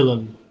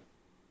villain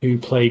who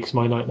plagues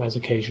my nightmares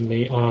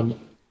occasionally, and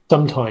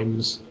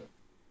sometimes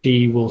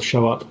she will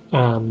show up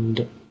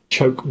and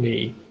choke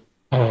me.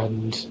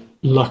 And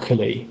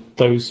luckily,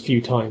 those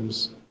few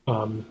times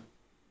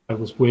I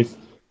was with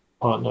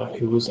a partner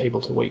who was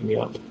able to wake me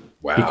up.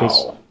 Wow.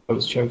 Because I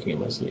was choking in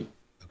my sleep.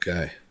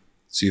 Okay.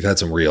 So you've had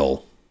some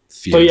real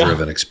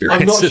fear-driven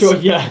experiences. I'm not sure,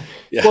 yeah.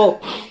 Well,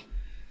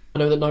 I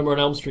know that Nightmare on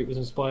Elm Street was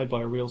inspired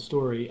by a real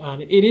story,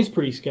 and it is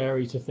pretty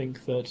scary to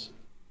think that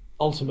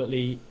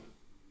ultimately,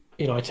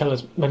 I tell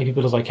as many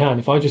people as I can,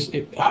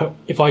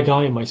 if I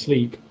die in my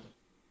sleep,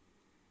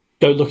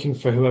 go looking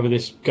for whoever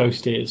this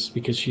ghost is,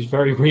 because she's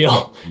very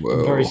real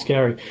and very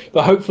scary.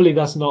 But hopefully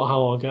that's not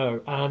how I'll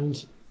go.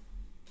 And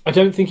I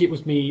don't think it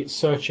was me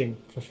searching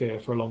for fear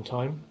for a long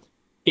time.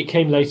 It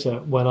came later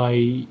when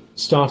I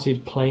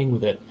started playing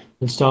with it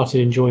and started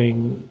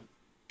enjoying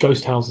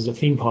ghost houses at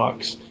theme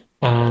parks,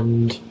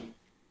 and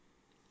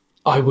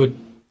I would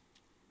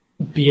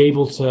be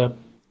able to,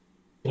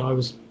 I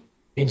was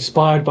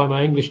inspired by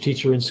my English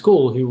teacher in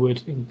school, who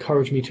would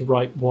encourage me to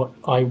write what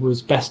I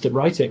was best at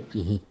writing.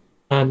 Mm-hmm.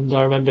 And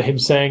I remember him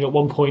saying at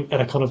one point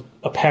at a kind of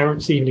a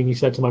parents' evening, he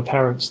said to my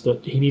parents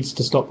that he needs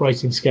to stop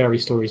writing scary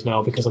stories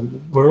now, because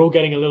we're all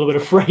getting a little bit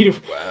afraid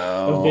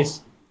of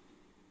this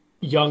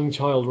young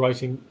child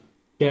writing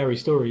scary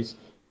stories.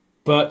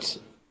 But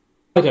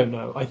I don't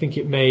know. I think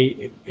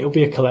it'll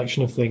be a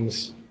collection of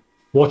things.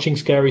 Watching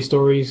scary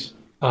stories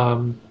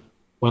when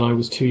I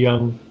was too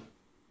young,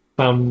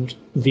 found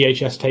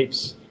VHS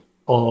tapes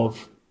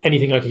of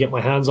anything I could get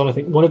my hands on. I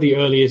think one of the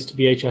earliest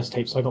VHS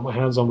tapes I got my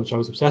hands on, which I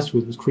was obsessed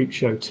with, was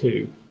Creepshow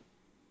 2.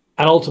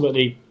 And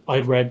ultimately,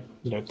 I'd read,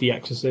 The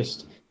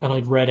Exorcist, and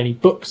I'd read any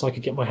books I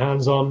could get my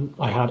hands on.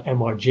 I had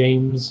M.R.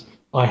 James,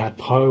 I had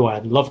Poe, I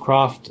had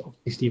Lovecraft,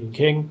 obviously Stephen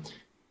King.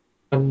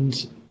 And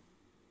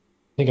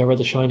I think I read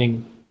The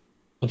Shining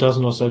a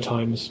dozen or so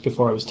times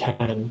before I was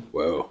 10.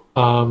 Whoa.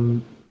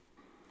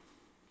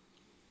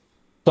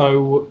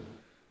 So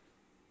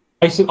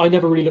I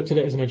never really looked at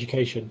it as an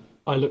education.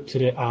 I looked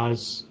at it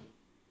as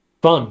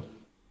fun.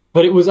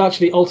 But it was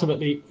actually,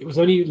 ultimately, it was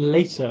only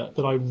later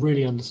that I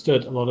really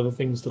understood a lot of the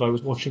things that I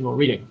was watching or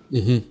reading.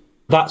 Mm-hmm.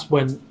 That's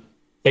when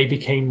they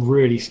became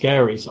really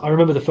scary. So I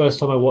remember the first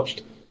time I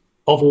watched,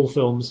 of all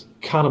films,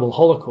 Cannibal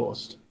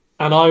Holocaust.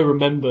 And I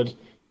remembered,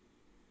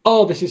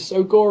 oh, this is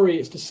so gory,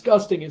 it's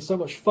disgusting, it's so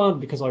much fun,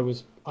 because I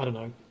was,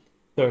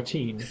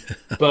 13.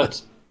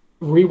 But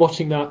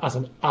rewatching that as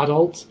an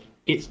adult,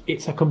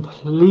 it's a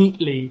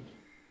completely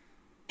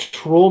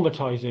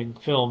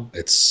traumatizing film.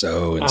 It's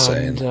so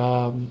insane.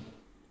 And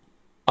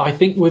I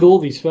think with all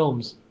these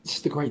films, this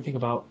is the great thing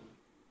about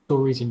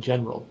stories in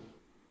general.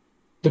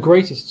 The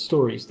greatest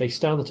stories, they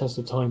stand the test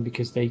of time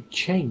because they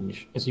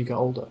change as you get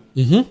older.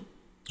 Mm-hmm.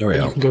 Oh,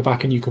 yeah. You can go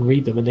back and you can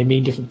read them, and they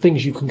mean different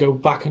things. You can go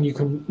back and you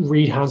can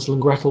read Hansel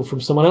and Gretel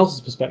from someone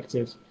else's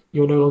perspective.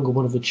 You're no longer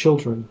one of the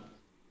children.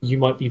 You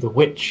might be the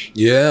witch.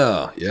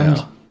 Yeah.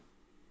 And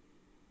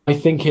I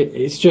think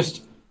it's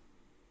just,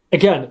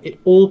 again, it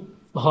all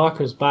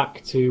harkers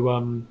back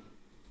to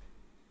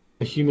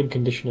the human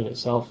condition in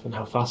itself and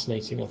how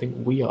fascinating I think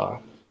we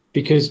are.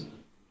 because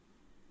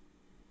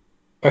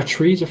are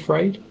trees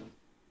afraid?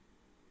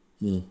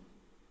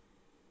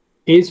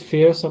 Is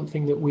fear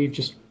something that we've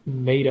just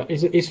made up?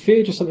 Is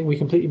fear just something we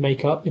completely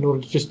make up in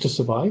order to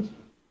survive?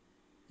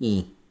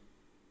 It's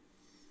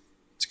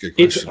a good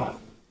question.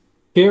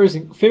 Fear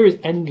is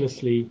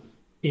endlessly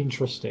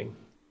interesting,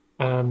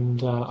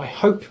 and I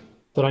hope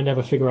that I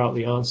never figure out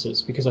the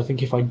answers, because I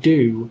think if I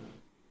do,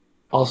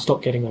 I'll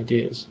stop getting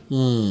ideas.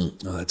 Oh,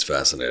 that's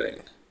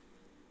fascinating.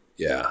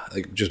 Yeah,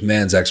 like just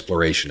man's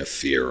exploration of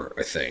fear,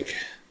 I think.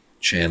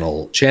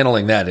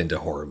 Channeling that into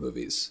horror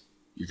movies.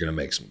 You're going to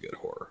make some good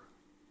horror.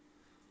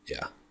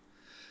 Yeah.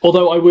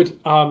 Although I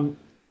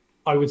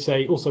would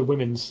say also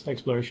women's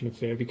exploration of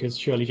fear, because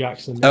Shirley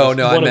Jackson is one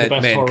I of meant the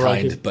best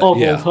mankind, but all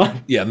yeah.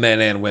 time. Yeah,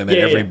 men and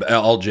women,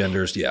 all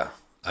genders, yeah.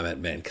 I meant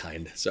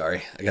mankind.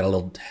 Sorry. I got a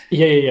little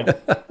Yeah.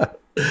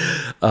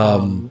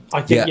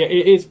 I think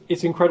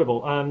it's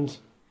incredible, and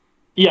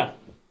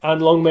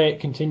long may it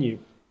continue.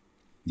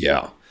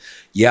 Yeah.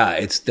 Yeah,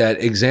 it's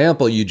that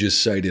example you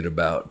just cited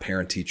about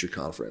parent-teacher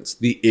conference.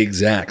 The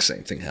exact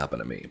same thing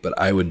happened to me, but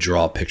I would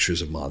draw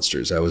pictures of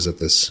monsters. I was at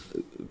this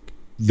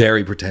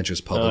very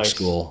pretentious public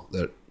school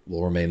that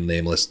will remain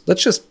nameless.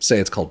 Let's just say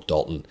it's called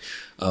Dalton.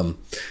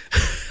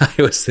 I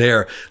was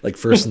there like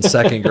first and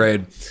second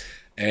grade,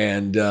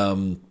 and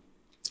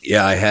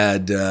I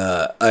had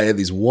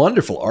these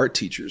wonderful art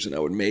teachers, and I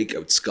would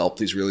sculpt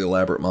these really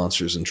elaborate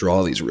monsters and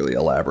draw these really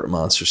elaborate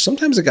monsters.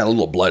 Sometimes it got a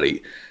little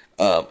bloody.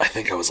 I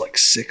think I was like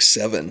 6,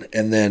 7.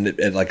 And then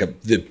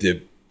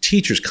the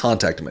teachers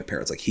contacted my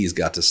parents, like, he's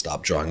got to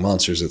stop drawing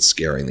monsters. It's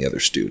scaring the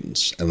other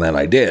students. And then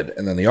I did.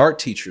 And then the art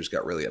teachers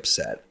got really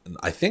upset. And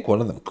I think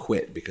one of them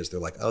quit because they're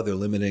like, oh, they're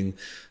limiting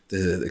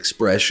the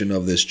expression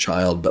of this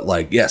child. But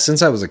like, yeah,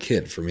 since I was a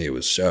kid, for me, it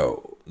was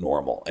so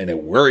normal. And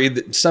it worried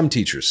that some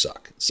teachers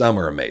suck. Some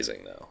are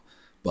amazing though.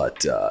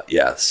 But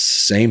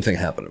same thing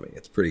happened to me.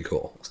 It's pretty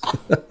cool.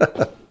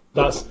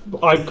 I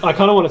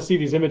kind of want to see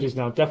these images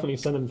now. Definitely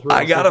send them through.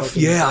 I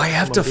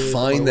have to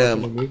find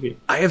them.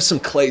 I have some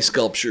clay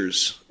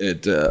sculptures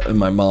in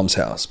my mom's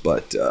house,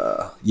 but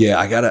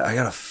I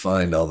gotta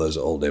find all those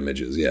old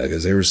images. Yeah,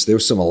 because there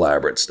was some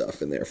elaborate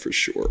stuff in there for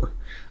sure.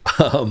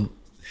 How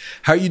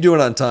are you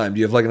doing on time? Do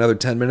you have like another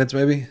 10 minutes,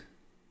 maybe?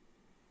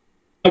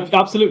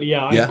 Absolutely,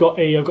 yeah. I've got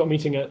a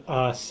meeting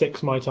at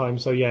 6 my time,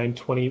 so yeah, in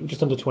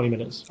just under 20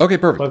 minutes. Okay,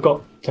 perfect. So I've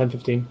got 10,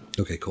 15.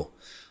 Okay, cool.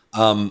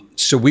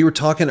 So we were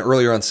talking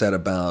earlier on set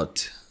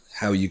about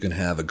how you can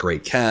have a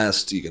great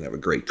cast, you can have a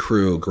great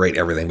crew, great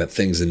everything, but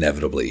things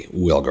inevitably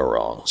will go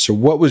wrong. So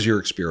what was your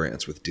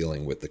experience with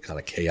dealing with the kind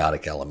of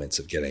chaotic elements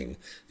of getting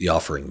The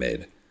Offering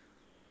made?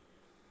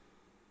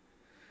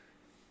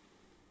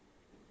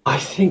 I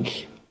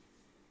think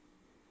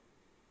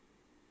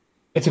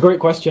it's a great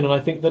question, and I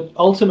think that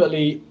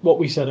ultimately what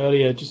we said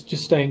earlier, just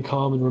staying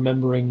calm and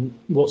remembering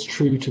what's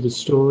true to the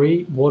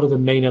story, what are the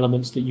main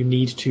elements that you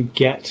need to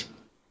get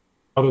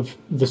out of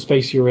the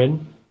space you're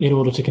in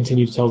order to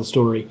continue to tell the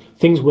story.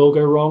 Things will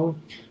go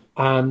wrong,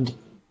 and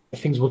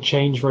things will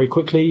change very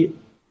quickly.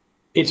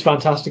 It's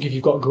fantastic if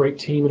you've got a great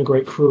team and a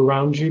great crew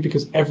around you,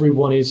 because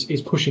everyone is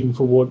pushing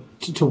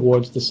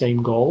towards the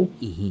same goal.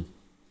 Mm-hmm.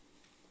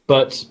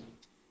 But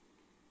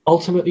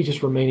ultimately,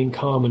 just remaining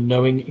calm and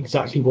knowing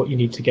exactly what you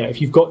need to get.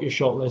 If you've got your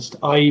shot list,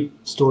 I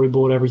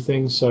storyboard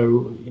everything,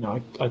 so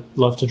I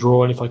love to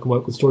draw, and if I can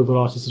work with storyboard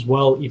artists as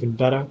well, even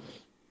better.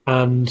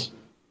 And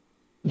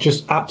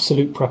just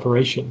absolute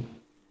preparation,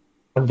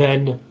 and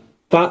then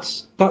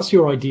that's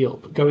your ideal.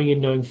 But going in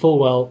knowing full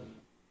well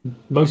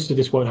most of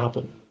this won't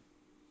happen,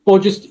 or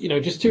just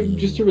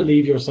to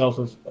relieve yourself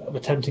of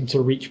attempting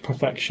to reach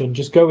perfection.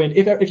 Just go in.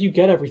 If you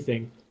get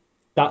everything,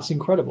 that's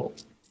incredible.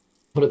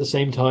 But at the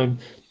same time,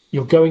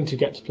 you're going to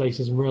get to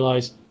places and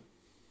realize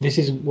this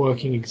isn't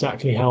working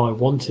exactly how I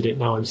wanted it.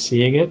 Now I'm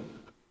seeing it,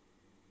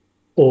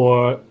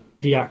 or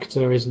the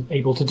actor isn't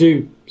able to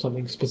do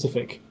something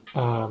specific.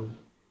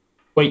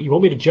 Wait, you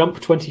want me to jump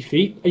 20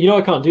 feet?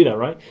 I can't do that,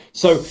 right?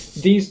 So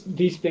these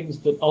things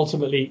that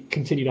ultimately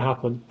continue to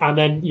happen. And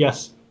then,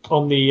 yes,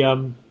 on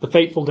the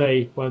fateful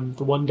day, when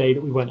the one day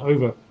that we went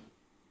over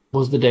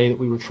was the day that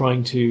we were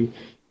trying to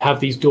have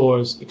these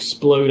doors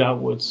explode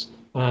outwards,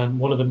 and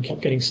one of them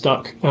kept getting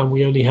stuck, and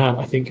we only had,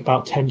 I think,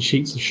 about 10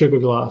 sheets of sugar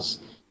glass.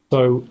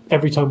 So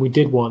every time we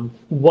did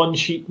one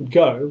sheet would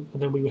go,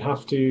 and then we would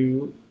have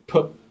to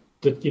put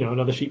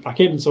another sheet back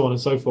in, and so on and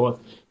so forth.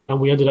 And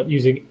we ended up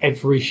using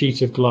every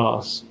sheet of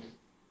glass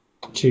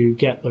to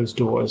get those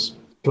doors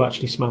to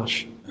actually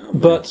smash.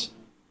 But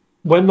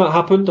when that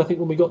happened, I think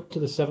when we got to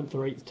the 7th or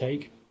 8th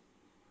take,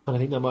 and I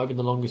think that might have been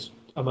the longest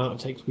amount of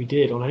takes we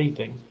did on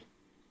anything,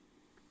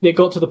 it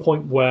got to the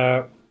point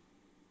where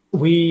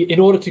in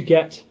order to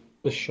get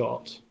the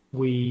shot,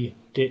 we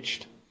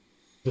ditched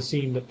the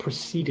scene that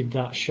preceded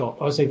that shot.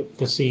 I would say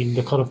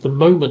the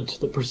moment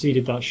that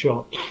preceded that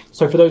shot.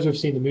 So for those who have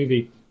seen the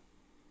movie,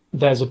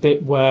 there's a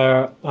bit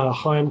where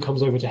Chaim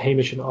comes over to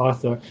Hamish and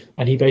Arthur,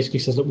 and he basically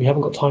says, look, we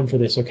haven't got time for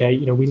this, okay?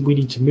 We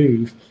need to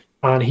move.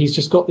 And he's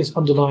just got this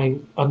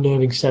underlying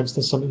unnerving sense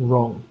there's something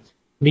wrong.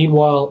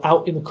 Meanwhile,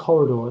 out in the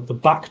corridor, the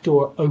back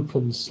door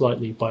opens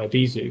slightly by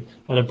Abyzou,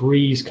 and a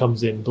breeze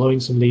comes in, blowing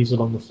some leaves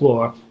along the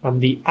floor, and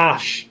the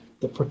ash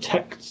that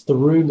protects the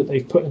room that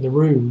they've put in the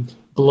room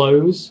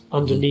blows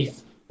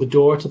underneath the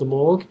door to the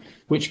morgue,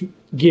 which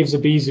gives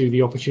Abyzou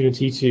the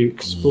opportunity to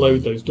explode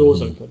those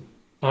doors open.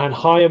 And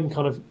Hayam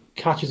kind of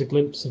catches a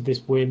glimpse of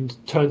this wind,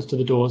 turns to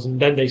the doors, and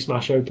then they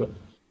smash open.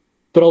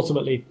 But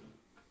ultimately,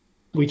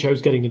 we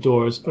chose getting the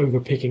doors over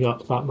picking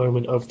up that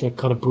moment of the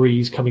kind of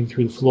breeze coming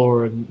through the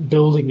floor and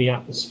building the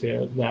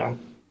atmosphere there,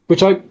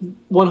 which I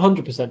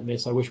 100%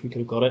 miss. I wish we could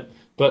have got it.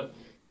 But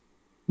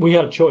we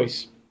had a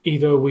choice.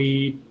 Either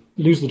we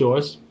lose the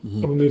doors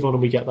and we move on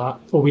and we get that,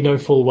 or we know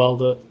full well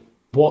that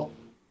what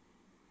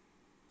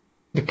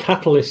the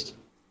catalyst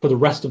for the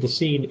rest of the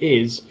scene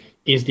is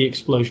the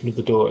explosion of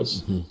the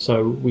doors.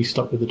 So we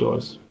stuck with the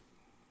doors.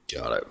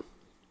 Got it.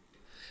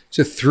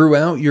 So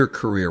throughout your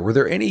career, were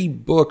there any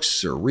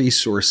books or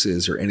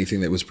resources or anything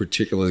that was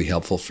particularly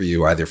helpful for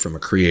you, either from a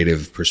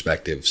creative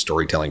perspective,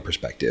 storytelling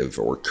perspective,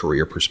 or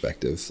career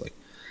perspective, like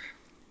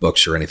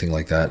books or anything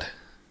like that?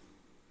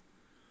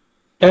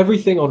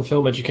 Everything on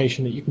film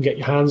education that you can get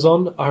your hands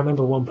on. I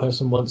remember one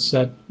person once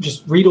said,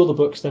 just read all the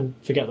books, then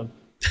forget them.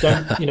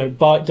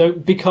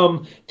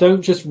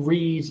 Don't just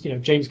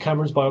read, James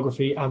Cameron's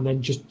biography and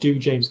then just do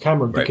James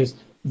Cameron, because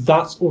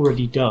that's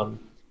already done.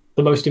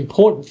 The most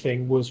important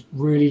thing was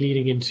really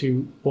leading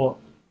into what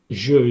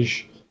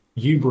zhuzh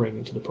you bring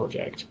into the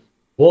project.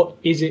 What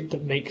is it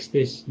that makes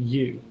this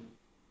you?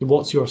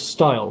 What's your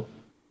style?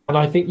 And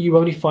I think you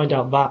only find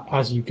out that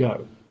as you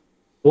go.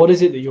 What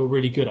is it that you're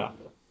really good at?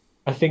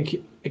 I think,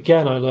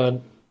 again,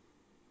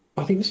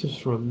 I think this was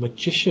from a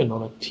magician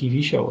on a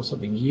TV show or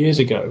something years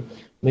ago.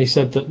 And they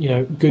said that,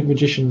 good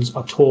magicians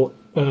are taught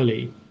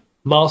early.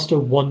 Master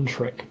one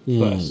trick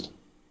first.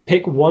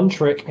 Pick one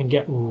trick and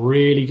get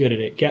really good at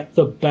it. Get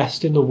the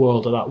best in the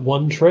world at that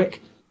one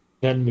trick,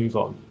 then move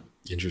on.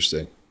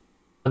 Interesting.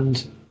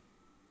 And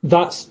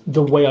that's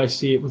the way I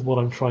see it with what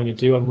I'm trying to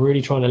do. I'm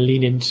really trying to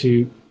lean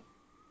into,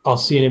 I'll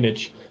see an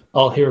image,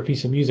 I'll hear a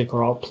piece of music,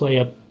 or I'll play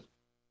a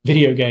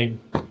video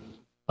game,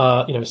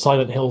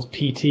 Silent Hills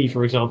PT,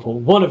 for example,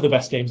 one of the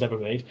best games ever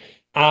made.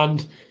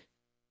 And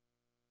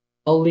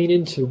I'll lean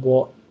into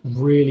what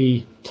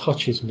really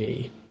touches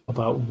me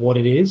about what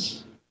it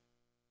is,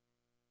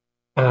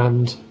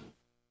 and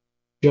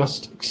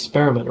just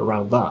experiment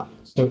around that.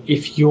 So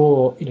if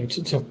you're,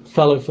 to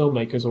fellow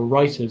filmmakers or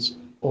writers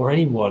or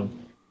anyone,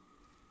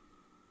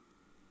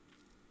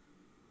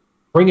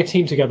 bring a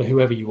team together,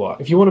 whoever you are.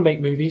 If you want to make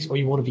movies or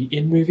you want to be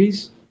in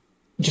movies,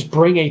 just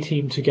bring a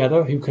team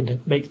together who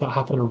can make that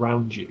happen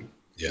around you.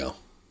 Yeah.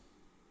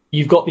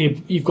 You've got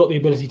the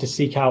ability to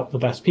seek out the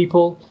best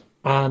people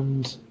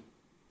and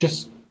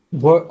just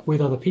work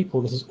with other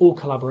people. This is all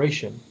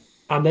collaboration.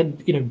 And then,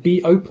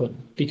 be open,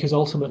 because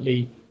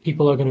ultimately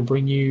people are going to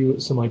bring you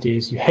some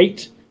ideas you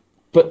hate,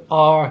 but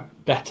are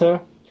better.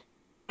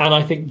 And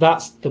I think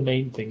that's the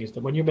main thing, is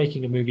that when you're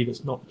making a movie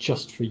that's not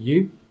just for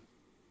you,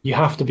 you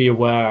have to be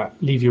aware,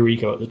 leave your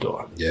ego at the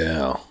door.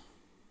 Yeah.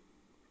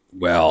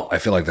 Well, I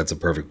feel like that's a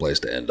perfect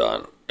place to end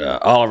on.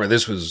 Oliver,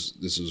 this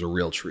was a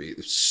real treat.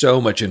 There's so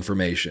much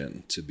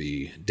information to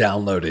be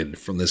downloaded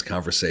from this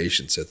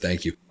conversation, so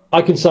thank you.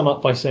 I can sum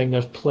up by saying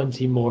there's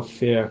plenty more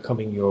fear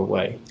coming your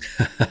way.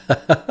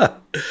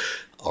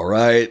 All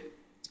right.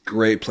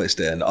 Great place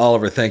to end.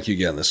 Oliver, thank you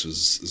again. This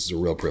is a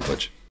real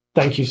privilege.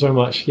 Thank you so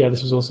much. Yeah,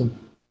 this was awesome.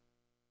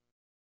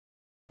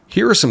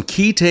 Here are some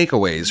key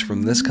takeaways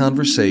from this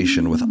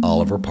conversation with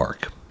Oliver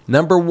Park.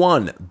 Number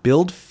 1,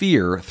 build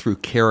fear through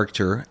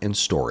character and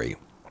story.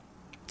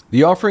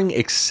 The offering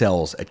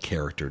excels at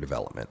character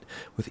development,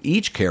 with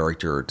each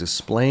character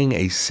displaying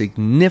a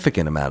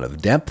significant amount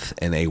of depth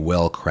and a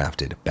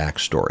well-crafted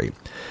backstory.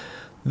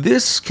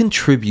 This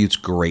contributes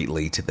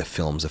greatly to the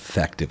film's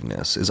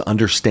effectiveness, as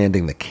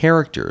understanding the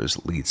characters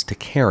leads to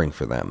caring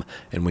for them.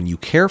 And when you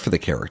care for the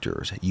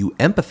characters, you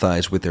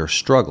empathize with their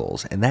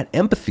struggles, and that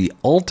empathy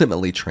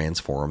ultimately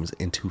transforms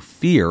into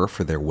fear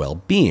for their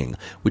well-being,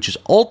 which is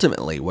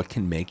ultimately what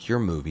can make your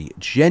movie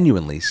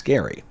genuinely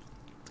scary.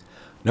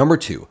 Number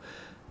 2,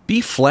 be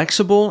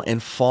flexible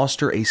and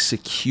foster a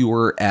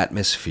secure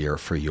atmosphere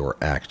for your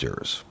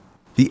actors.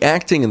 The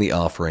acting in The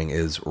Offering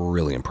is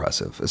really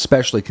impressive,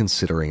 especially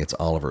considering it's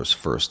Oliver's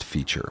first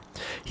feature.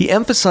 He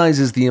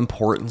emphasizes the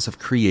importance of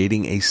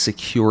creating a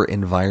secure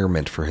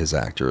environment for his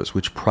actors,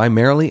 which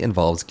primarily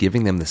involves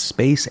giving them the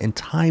space and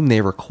time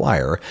they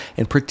require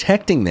and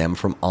protecting them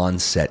from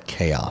on-set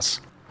chaos.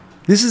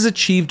 This is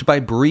achieved by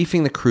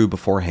briefing the crew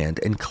beforehand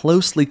and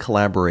closely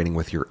collaborating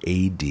with your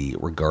AD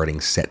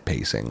regarding set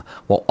pacing,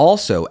 while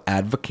also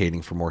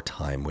advocating for more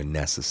time when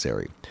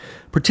necessary.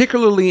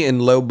 Particularly in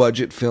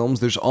low-budget films,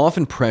 there's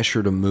often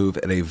pressure to move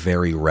at a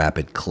very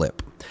rapid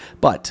clip.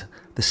 But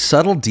the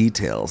subtle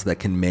details that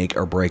can make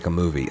or break a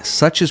movie,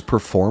 such as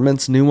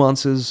performance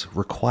nuances,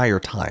 require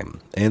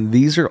time, and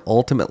these are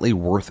ultimately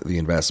worth the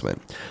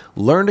investment.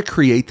 Learn to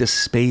create the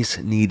space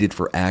needed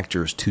for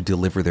actors to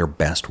deliver their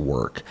best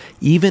work,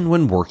 even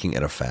when working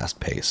at a fast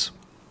pace.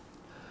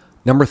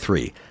 Number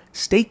 3,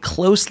 stay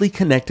closely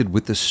connected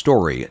with the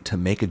story to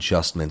make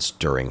adjustments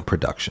during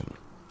production.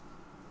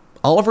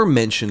 Oliver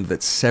mentioned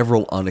that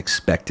several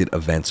unexpected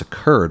events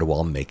occurred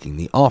while making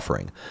The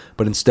Offering,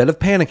 but instead of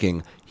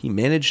panicking, he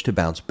managed to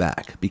bounce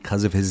back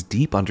because of his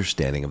deep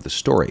understanding of the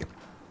story.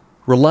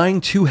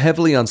 Relying too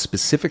heavily on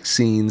specific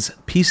scenes,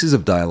 pieces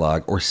of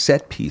dialogue, or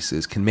set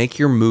pieces can make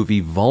your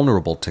movie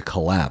vulnerable to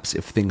collapse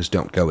if things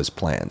don't go as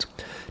planned.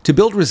 To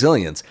build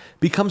resilience,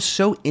 become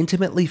so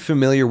intimately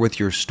familiar with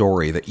your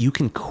story that you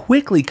can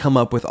quickly come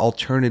up with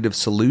alternative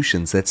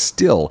solutions that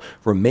still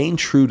remain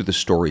true to the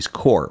story's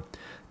core.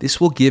 This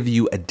will give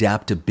you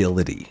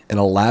adaptability and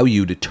allow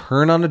you to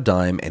turn on a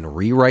dime and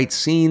rewrite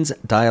scenes,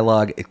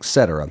 dialogue,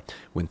 etc.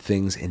 when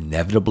things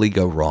inevitably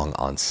go wrong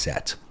on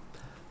set.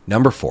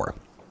 Number 4.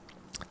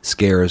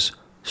 Scares,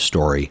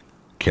 story,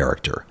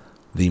 character.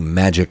 The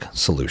magic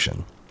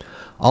solution.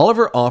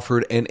 Oliver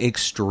offered an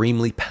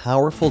extremely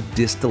powerful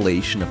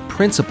distillation of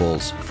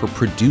principles for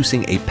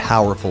producing a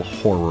powerful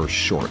horror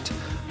short.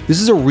 This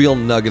is a real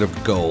nugget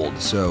of gold,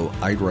 so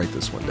I'd write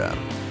this one down.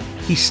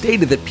 He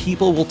stated that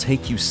people will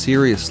take you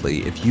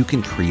seriously if you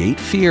can create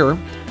fear,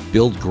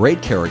 build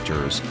great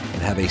characters,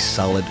 and have a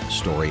solid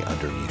story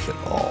underneath it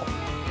all.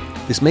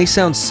 This may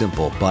sound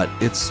simple, but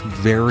it's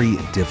very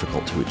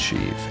difficult to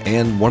achieve,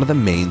 and one of the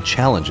main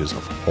challenges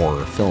of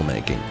horror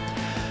filmmaking.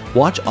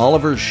 Watch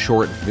Oliver's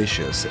short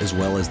Vicious, as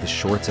well as the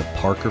shorts of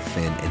Parker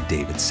Finn and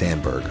David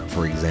Sandberg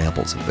for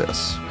examples of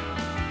this.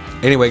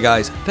 Anyway,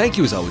 guys, thank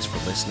you as always for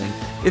listening.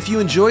 If you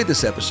enjoyed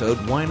this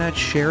episode, why not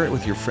share it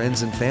with your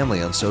friends and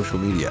family on social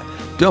media?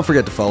 Don't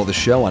forget to follow the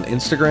show on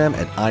Instagram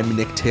at I'm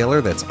Nick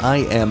Taylor, that's I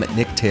am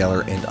Nick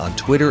Taylor, and on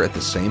Twitter at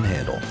the same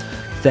handle.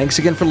 Thanks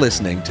again for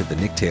listening to the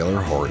Nick Taylor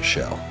Horror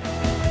Show.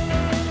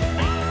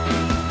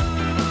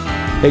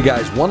 Hey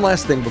guys, one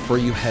last thing before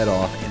you head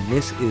off, and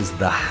this is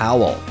The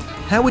Howl.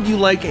 How would you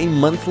like a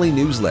monthly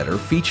newsletter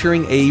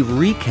featuring a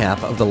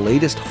recap of the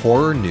latest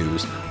horror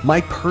news,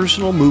 my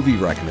personal movie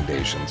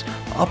recommendations,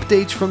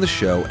 updates from the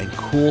show, and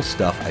cool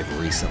stuff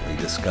I've recently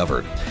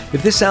discovered?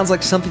 If this sounds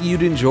like something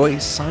you'd enjoy,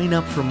 sign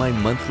up for my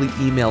monthly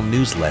email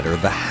newsletter,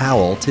 The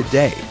Howl,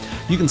 today.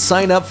 You can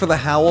sign up for The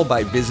Howl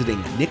by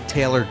visiting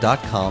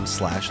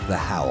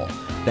nicktaylor.com/thehowl.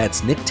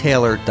 That's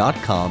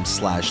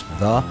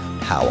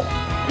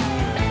nicktaylor.com/thehowl.